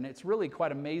Nebuchadnezzar. And it's really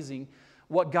quite amazing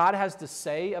what God has to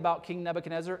say about King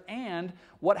Nebuchadnezzar and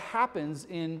what happens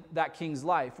in that king's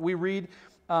life. We read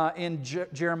in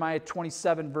Jeremiah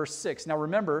 27, verse 6. Now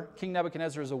remember, King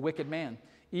Nebuchadnezzar is a wicked man,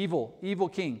 evil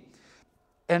king.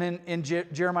 And in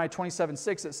Jeremiah 27,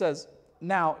 6, it says,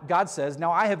 now, God says,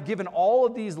 now I have given all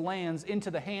of these lands into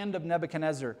the hand of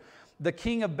Nebuchadnezzar, the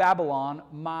king of Babylon,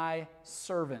 my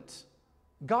servant.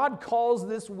 God calls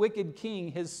this wicked king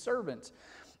his servant.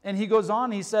 And he goes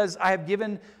on, he says, I have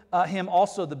given him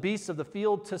also the beasts of the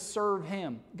field to serve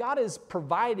him. God is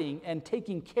providing and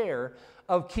taking care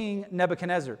of King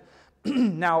Nebuchadnezzar.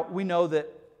 Now, we know that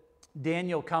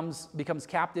Daniel becomes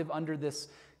captive under this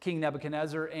King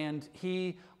Nebuchadnezzar, and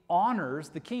he honors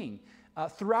the king.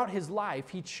 Throughout his life,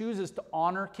 he chooses to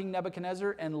honor King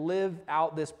Nebuchadnezzar and live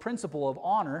out this principle of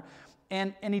honor,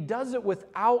 and he does it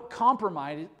without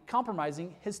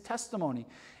compromising his testimony.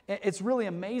 It's really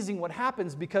amazing what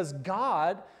happens because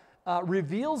God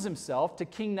reveals himself to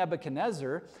King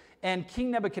Nebuchadnezzar, and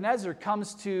King Nebuchadnezzar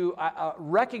comes to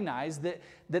recognize that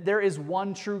there is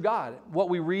one true God. What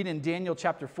we read in Daniel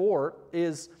chapter 4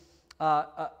 is...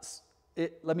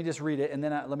 let me just read it, and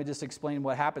then let me just explain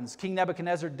what happens. King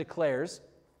Nebuchadnezzar declares,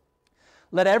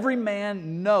 let every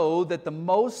man know that the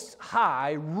Most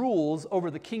High rules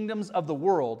over the kingdoms of the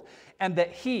world, and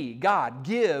that he, God,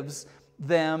 gives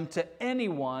them to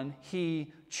anyone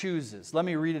he chooses. Let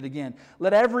me read it again.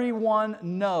 Let everyone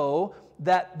know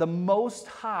that the Most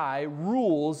High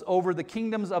rules over the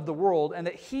kingdoms of the world, and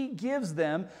that he gives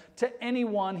them to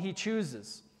anyone he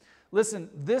chooses. Listen,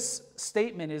 this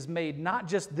statement is made not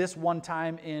just this one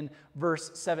time in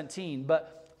verse 17,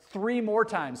 but 3 more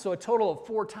times. So a total of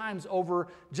 4 times over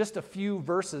just a few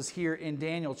verses here in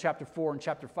Daniel chapter 4 and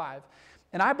chapter 5.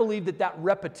 And I believe that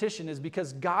repetition is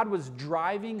because God was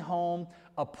driving home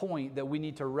a point that we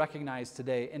need to recognize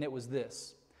today, and it was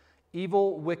this.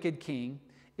 Evil, wicked king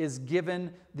is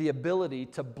given the ability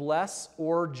to bless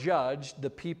or judge the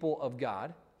people of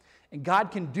God. And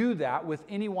God can do that with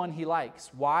anyone he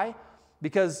likes. Why?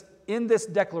 Because in this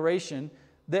declaration,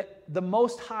 that the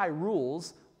Most High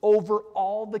rules over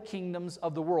all the kingdoms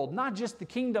of the world. Not just the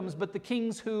kingdoms, but the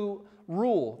kings who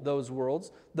rule those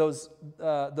worlds, those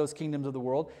kingdoms of the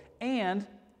world. And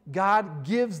God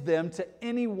gives them to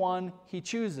anyone he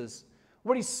chooses.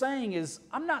 What he's saying is,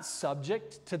 I'm not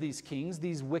subject to these kings,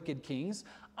 these wicked kings.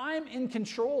 I'm in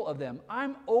control of them.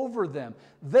 I'm over them.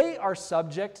 They are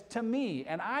subject to me,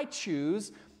 and I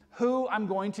choose who I'm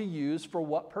going to use for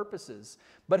what purposes.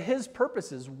 But his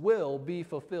purposes will be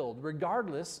fulfilled,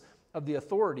 regardless of the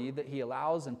authority that he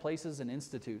allows and places and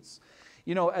institutes.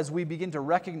 You know, as we begin to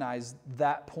recognize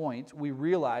that point, we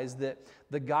realize that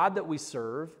the God that we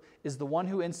serve is the one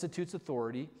who institutes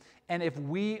authority, and if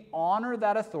we honor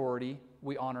that authority,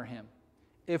 we honor him.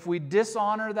 If we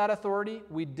dishonor that authority,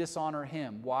 we dishonor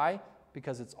him. Why?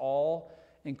 Because it's all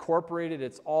incorporated,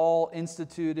 it's all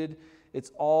instituted,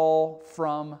 it's all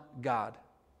from God.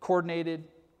 Coordinated,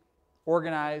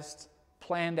 organized,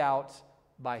 planned out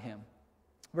by him.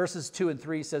 Verses 2 and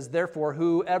 3 says, therefore,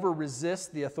 whoever resists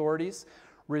the authorities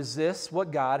resists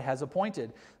what God has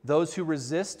appointed. Those who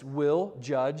resist will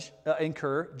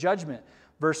incur judgment.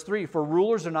 Verse 3, for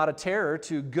rulers are not a terror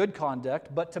to good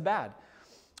conduct, but to bad.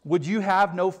 Would you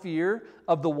have no fear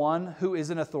of the one who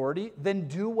is in authority? Then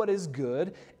do what is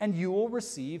good, and you will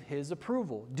receive his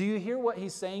approval. Do you hear what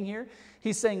he's saying here?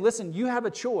 He's saying, listen, you have a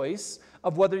choice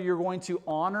of whether you're going to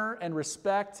honor and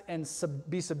respect and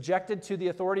be subjected to the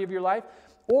authority of your life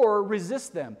or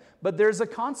resist them. But there's a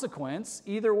consequence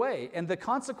either way. And the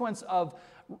consequence of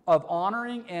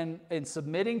honoring and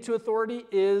submitting to authority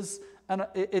is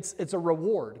it's a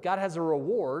reward. God has a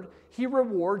reward. He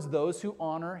rewards those who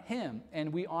honor him,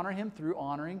 and we honor him through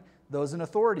honoring those in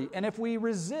authority. And if we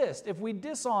resist, if we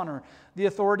dishonor the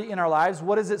authority in our lives,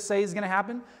 what does it say is going to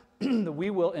happen? That we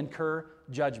will incur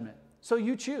judgment. So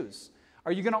you choose.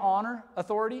 Are you going to honor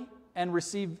authority and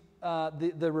receive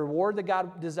the reward that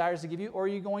God desires to give you, or are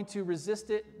you going to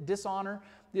resist it, dishonor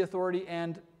the authority,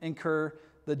 and incur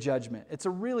the judgment? It's a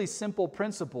really simple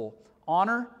principle.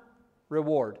 Honor,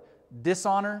 reward.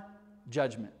 Dishonor,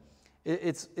 judgment.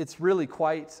 It's really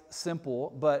quite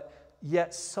simple, but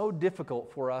yet so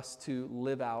difficult for us to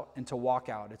live out and to walk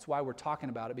out. It's why we're talking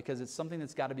about it, because it's something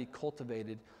that's got to be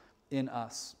cultivated in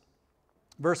us.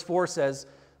 Verse 4 says,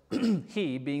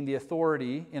 he, being the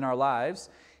authority in our lives,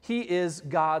 He is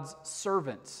God's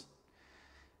servant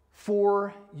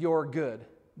for your good.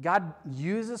 God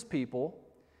uses people,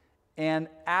 and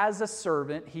as a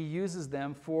servant, he uses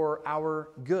them for our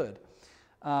good.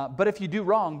 But if you do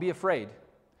wrong, be afraid.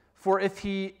 For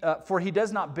he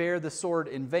does not bear the sword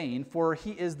in vain, for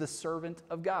he is the servant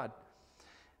of God.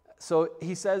 So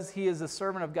he says he is the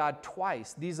servant of God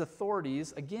twice. These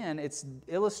authorities, again, it's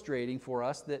illustrating for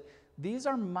us that these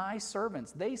are my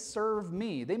servants. They serve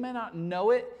me. They may not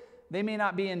know it. They may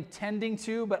not be intending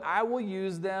to, but I will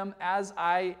use them as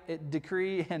I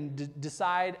decree and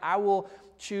decide. I will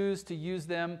choose to use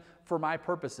them for my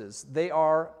purposes. They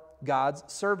are God's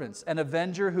servants, an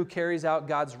avenger who carries out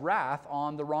God's wrath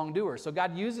on the wrongdoer. So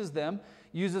God uses them,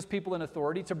 uses people in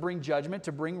authority to bring judgment,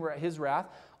 to bring his wrath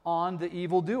on the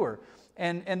evildoer.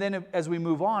 And then as we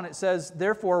move on, it says,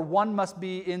 therefore one must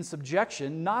be in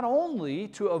subjection, not only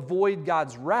to avoid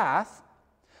God's wrath,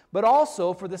 but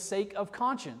also for the sake of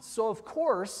conscience. So of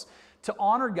course, to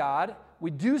honor God, we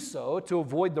do so to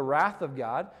avoid the wrath of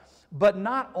God, but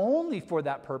not only for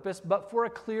that purpose, but for a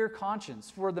clear conscience,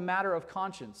 for the matter of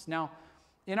conscience. Now,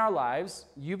 in our lives,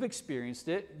 you've experienced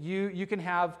it. You can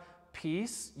have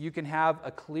peace, you can have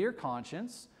a clear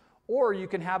conscience, or you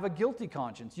can have a guilty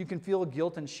conscience. You can feel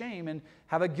guilt and shame and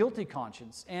have a guilty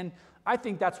conscience. And I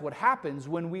think that's what happens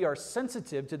when we are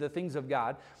sensitive to the things of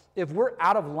God. If we're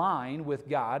out of line with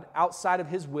God, outside of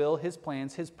his will, his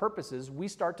plans, his purposes, we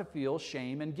start to feel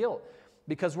shame and guilt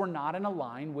because we're not in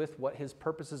line with what his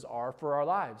purposes are for our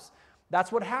lives.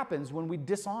 That's what happens when we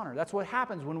dishonor. That's what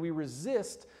happens when we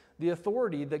resist the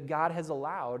authority that God has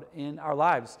allowed in our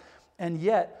lives. And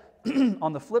yet,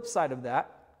 on the flip side of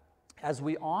that, as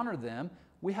we honor them,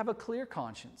 we have a clear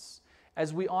conscience.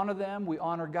 As we honor them, we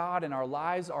honor God, and our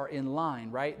lives are in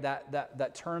line, right?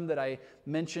 That term that I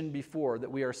mentioned before,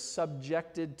 that we are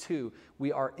subjected to,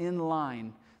 we are in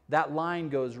line. That line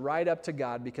goes right up to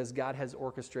God because God has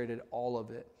orchestrated all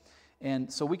of it.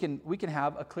 And so we can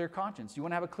have a clear conscience. You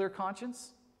want to have a clear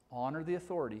conscience? Honor the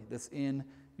authority that's in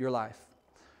your life.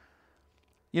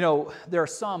 You know, there are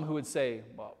some who would say,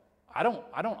 well, I don't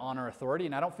honor authority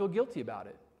and I don't feel guilty about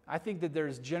it. I think that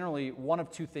there's generally one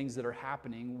of two things that are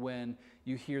happening when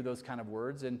you hear those kind of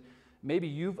words, and maybe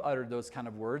you've uttered those kind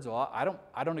of words. Well,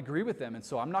 I don't agree with them, and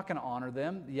so I'm not going to honor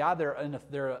them. Yeah, they're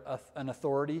an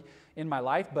authority in my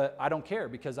life, but I don't care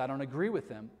because I don't agree with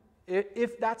them.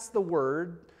 If that's the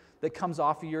word that comes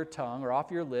off of your tongue or off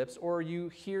your lips, or you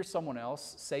hear someone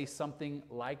else say something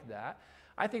like that,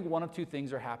 I think one of two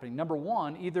things are happening. Number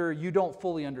one, either you don't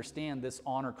fully understand this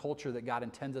honor culture that God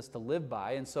intends us to live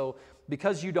by, and so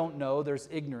because you don't know, there's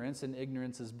ignorance, and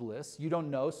ignorance is bliss. You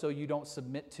don't know, so you don't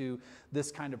submit to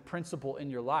this kind of principle in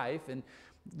your life. And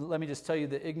let me just tell you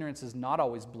that ignorance is not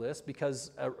always bliss,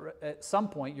 because at some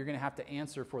point you're going to have to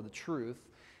answer for the truth,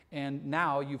 and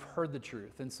now you've heard the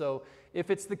truth. And so if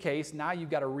it's the case, now you've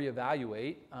got to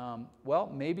reevaluate.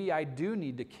 Well, maybe I do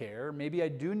need to care. Maybe I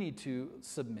do need to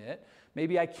submit.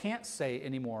 Maybe I can't say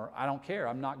anymore, I don't care.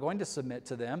 I'm not going to submit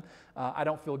to them. I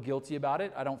don't feel guilty about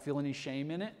it. I don't feel any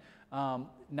shame in it.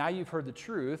 Now you've heard the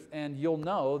truth, and you'll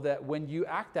know that when you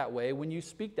act that way, when you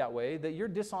speak that way, that you're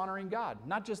dishonoring God.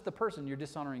 Not just the person, you're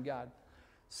dishonoring God.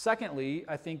 Secondly,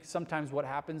 I think sometimes what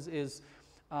happens is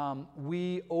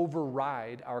we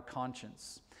override our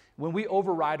conscience. When we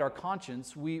override our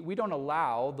conscience, we don't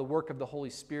allow the work of the Holy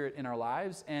Spirit in our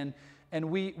lives, and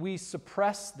we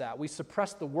suppress that. We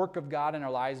suppress the work of God in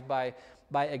our lives by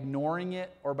ignoring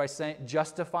it, or by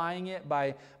justifying it,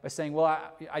 by saying,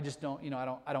 well, I just don't,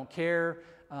 I don't care.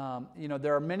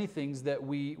 There are many things that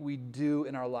we do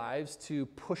in our lives to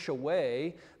push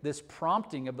away this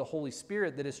prompting of the Holy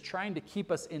Spirit that is trying to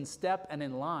keep us in step and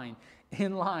in line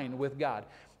with God.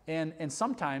 And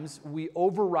sometimes we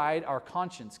override our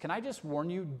conscience. Can I just warn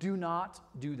you, do not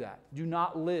do that. Do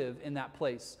not live in that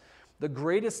place. The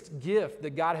greatest gift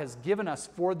that God has given us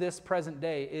for this present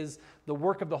day is the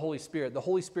work of the Holy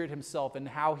Spirit himself, and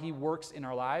how he works in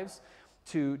our lives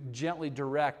to gently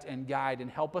direct and guide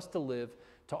and help us to live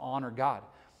to honor God.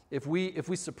 If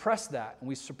we suppress that, and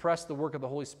we suppress the work of the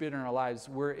Holy Spirit in our lives,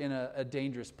 we're in a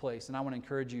dangerous place. And I want to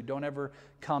encourage you, don't ever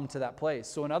come to that place.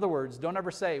 So in other words, don't ever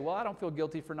say, well, I don't feel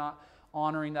guilty for not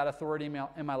honoring that authority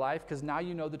in my life, because now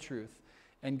you know the truth.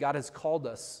 And God has called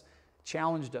us,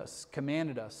 challenged us,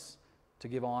 commanded us to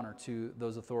give honor to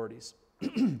those authorities.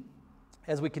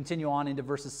 As we continue on into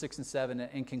verses 6 and 7,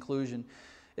 in conclusion,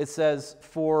 it says,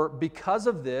 for because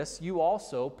of this, you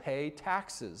also pay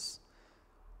taxes.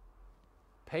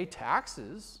 Pay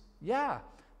taxes? Yeah,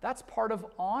 that's part of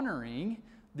honoring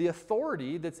the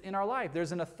authority that's in our life.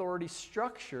 There's an authority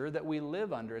structure that we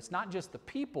live under. It's not just the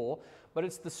people, but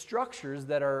it's the structures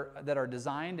that are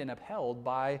designed and upheld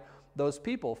by those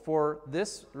people. For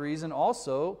this reason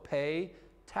also, pay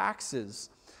taxes.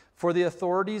 For the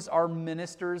authorities are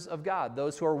ministers of God.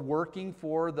 Those who are working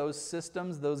for those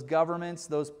systems, those governments,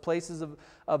 those places of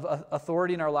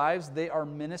authority in our lives, they are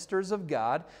ministers of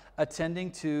God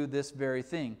attending to this very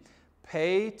thing.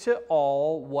 Pay to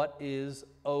all what is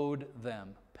owed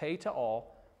them. Pay to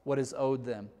all what is owed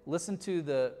them. Listen to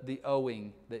the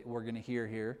owing that we're going to hear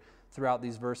here throughout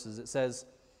these verses. It says,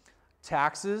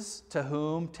 taxes to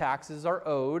whom taxes are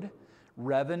owed,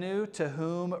 revenue to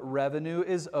whom revenue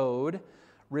is owed,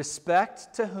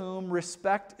 respect to whom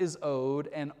respect is owed,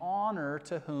 and honor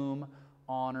to whom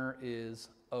honor is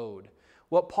owed.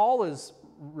 What Paul is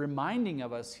reminding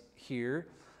of us here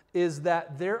is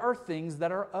that there are things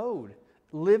that are owed.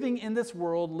 Living in this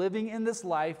world, living in this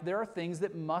life, there are things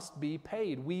that must be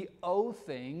paid. We owe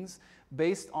things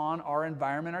based on our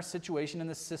environment, our situation, and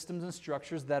the systems and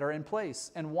structures that are in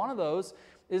place. And one of those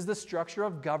is the structure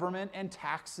of government and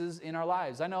taxes in our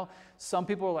lives. I know some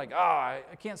people are like, I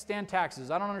can't stand taxes.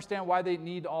 I don't understand why they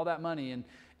need all that money.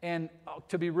 And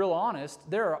to be real honest,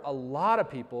 there are a lot of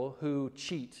people who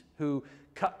cheat, who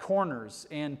cut corners.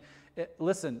 And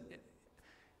listen,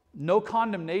 no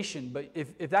condemnation, but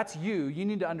if that's you, you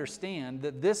need to understand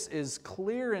that this is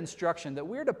clear instruction that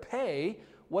we're to pay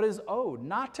what is owed,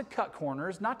 not to cut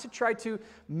corners, not to try to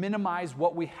minimize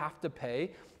what we have to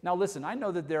pay. Now listen, I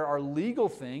know that there are legal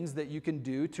things that you can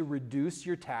do to reduce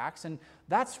your tax, and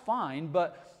that's fine,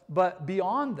 but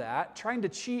beyond that, trying to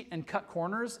cheat and cut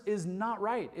corners is not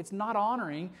right. It's not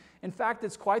honoring. In fact,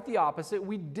 it's quite the opposite.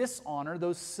 We dishonor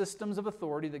those systems of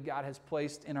authority that God has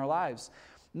placed in our lives.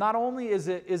 Not only is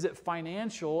it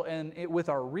financial and with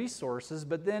our resources,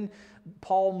 but then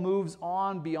Paul moves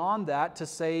on beyond that to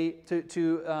say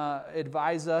to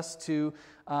advise us to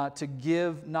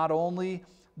give not only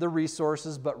the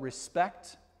resources but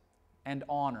respect and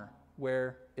honor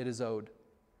where it is owed.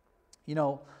 You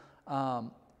know,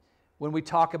 when we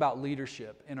talk about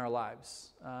leadership in our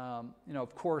lives,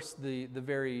 of course the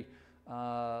very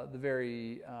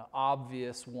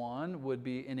obvious one would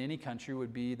be in any country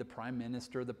would be the prime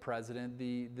minister, the president,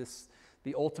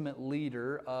 the ultimate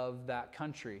leader of that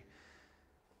country.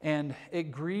 And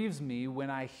it grieves me when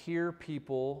I hear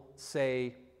people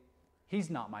say, he's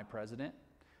not my president.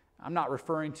 I'm not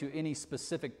referring to any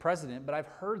specific president, but I've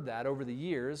heard that over the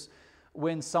years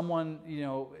when someone,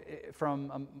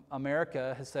 from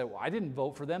America has said, well, I didn't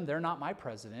vote for them. They're not my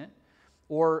president.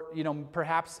 Or,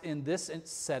 perhaps in this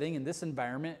setting, in this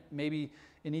environment, maybe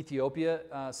in Ethiopia,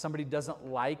 somebody doesn't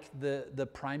like the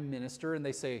prime minister and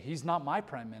they say, he's not my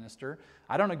prime minister.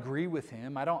 I don't agree with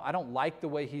him. I don't like the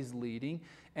way he's leading,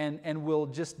 and will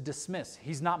just dismiss.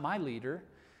 He's not my leader.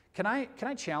 Can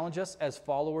I challenge us as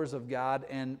followers of God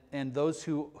and those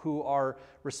who are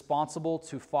responsible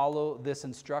to follow this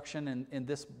instruction and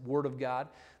this word of God,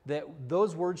 that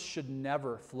those words should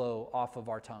never flow off of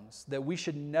our tongues, that we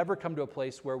should never come to a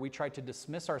place where we try to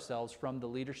dismiss ourselves from the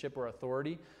leadership or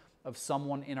authority of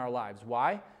someone in our lives.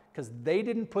 Why? Because they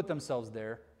didn't put themselves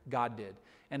there, God did.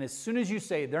 And as soon as you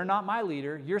say, they're not my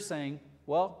leader, you're saying,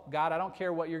 well, God, I don't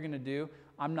care what you're going to do.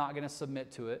 I'm not going to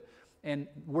submit to it. And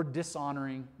we're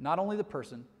dishonoring not only the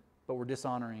person, but we're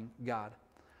dishonoring God.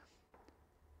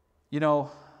 We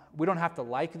don't have to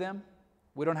like them.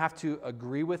 We don't have to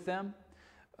agree with them.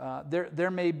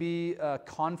 There may be a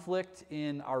conflict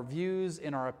in our views,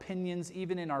 in our opinions,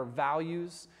 even in our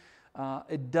values.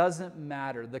 It doesn't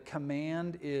matter. The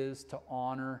command is to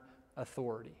honor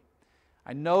authority.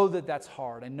 I know that that's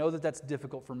hard. I know that that's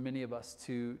difficult for many of us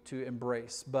to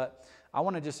embrace. But I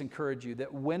want to just encourage you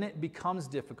that when it becomes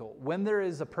difficult, when there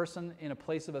is a person in a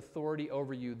place of authority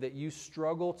over you that you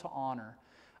struggle to honor,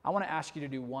 I want to ask you to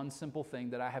do one simple thing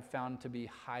that I have found to be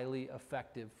highly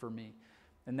effective for me.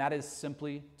 And that is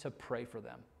simply to pray for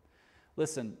them.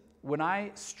 Listen, when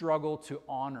I struggle to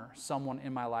honor someone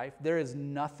in my life, there is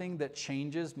nothing that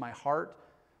changes my heart,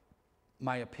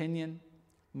 my opinion,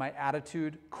 my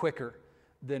attitude quicker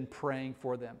than praying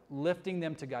for them, lifting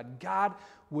them to God. God,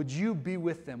 would you be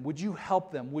with them? Would you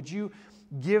help them? Would you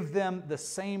give them the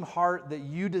same heart that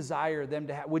you desire them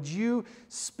to have? Would you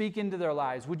speak into their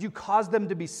lives? Would you cause them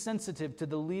to be sensitive to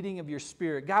the leading of your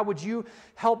Spirit? God, would you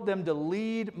help them to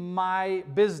lead my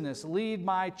business, lead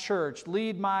my church,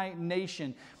 lead my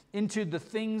nation into the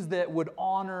things that would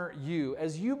honor you?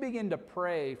 As you begin to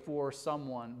pray for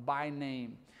someone by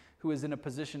name who is in a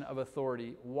position of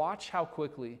authority, watch how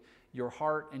quickly your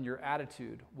heart and your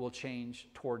attitude will change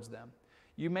towards them.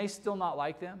 You may still not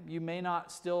like them. You may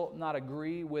still not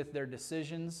agree with their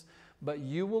decisions, but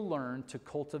you will learn to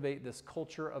cultivate this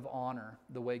culture of honor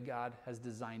the way God has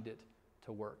designed it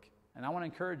to work. And I want to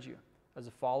encourage you, as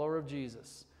a follower of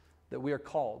Jesus, that we are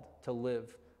called to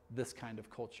live this kind of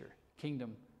culture,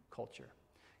 kingdom culture.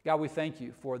 God, we thank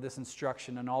you for this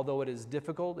instruction. And although it is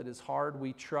difficult, it is hard,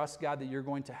 we trust, God, that you're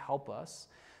going to help us,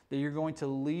 that you're going to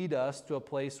lead us to a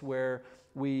place where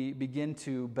we begin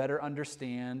to better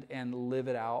understand and live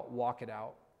it out, walk it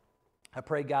out. I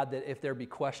pray, God, that if there be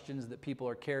questions that people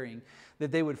are carrying,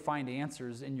 that they would find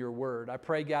answers in your word. I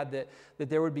pray, God, that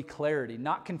there would be clarity,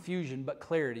 not confusion, but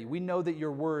clarity. We know that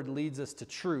your word leads us to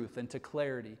truth and to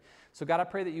clarity. So, God, I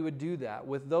pray that you would do that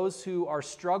with those who are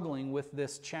struggling with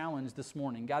this challenge this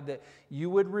morning. God, that you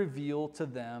would reveal to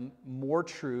them more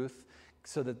truth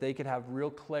so that they could have real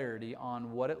clarity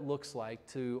on what it looks like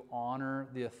to honor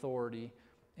the authority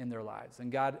in their lives.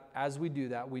 And God, as we do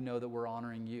that, we know that we're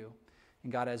honoring you.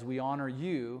 And God, as we honor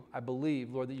you, I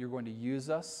believe, Lord, that you're going to use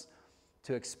us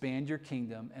to expand your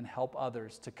kingdom and help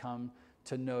others to come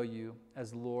to know you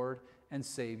as Lord and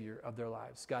Savior of their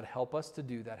lives. God, help us to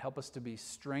do that. Help us to be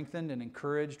strengthened and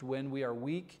encouraged when we are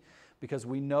weak, because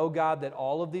we know, God, that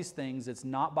all of these things, it's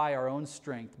not by our own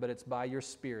strength, but it's by your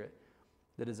Spirit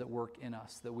that is at work in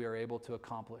us, that we are able to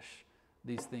accomplish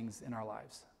these things in our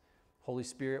lives. Holy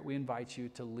Spirit, we invite you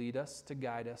to lead us, to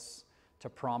guide us, to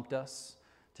prompt us,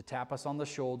 to tap us on the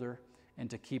shoulder, and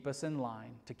to keep us in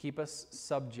line, to keep us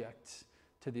subject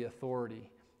to the authority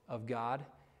of God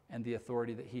and the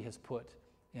authority that he has put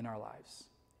in our lives.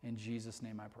 In Jesus'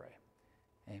 name I pray.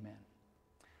 Amen.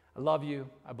 I love you.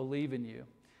 I believe in you.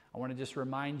 I want to just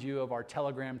remind you of our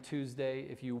Telegram Tuesday.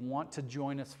 If you want to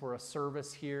join us for a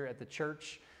service here at the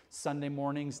church, Sunday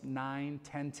mornings, 9,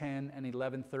 10:10, and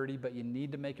 11:30, but you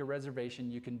need to make a reservation.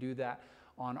 You can do that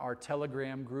on our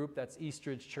Telegram group. That's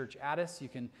Eastridge Church Addis. You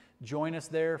can join us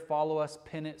there, follow us,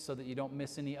 pin it so that you don't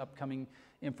miss any upcoming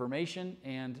information,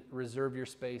 and reserve your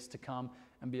space to come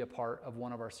and be a part of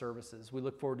one of our services. We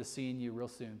look forward to seeing you real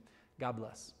soon. God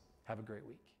bless. Have a great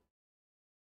week.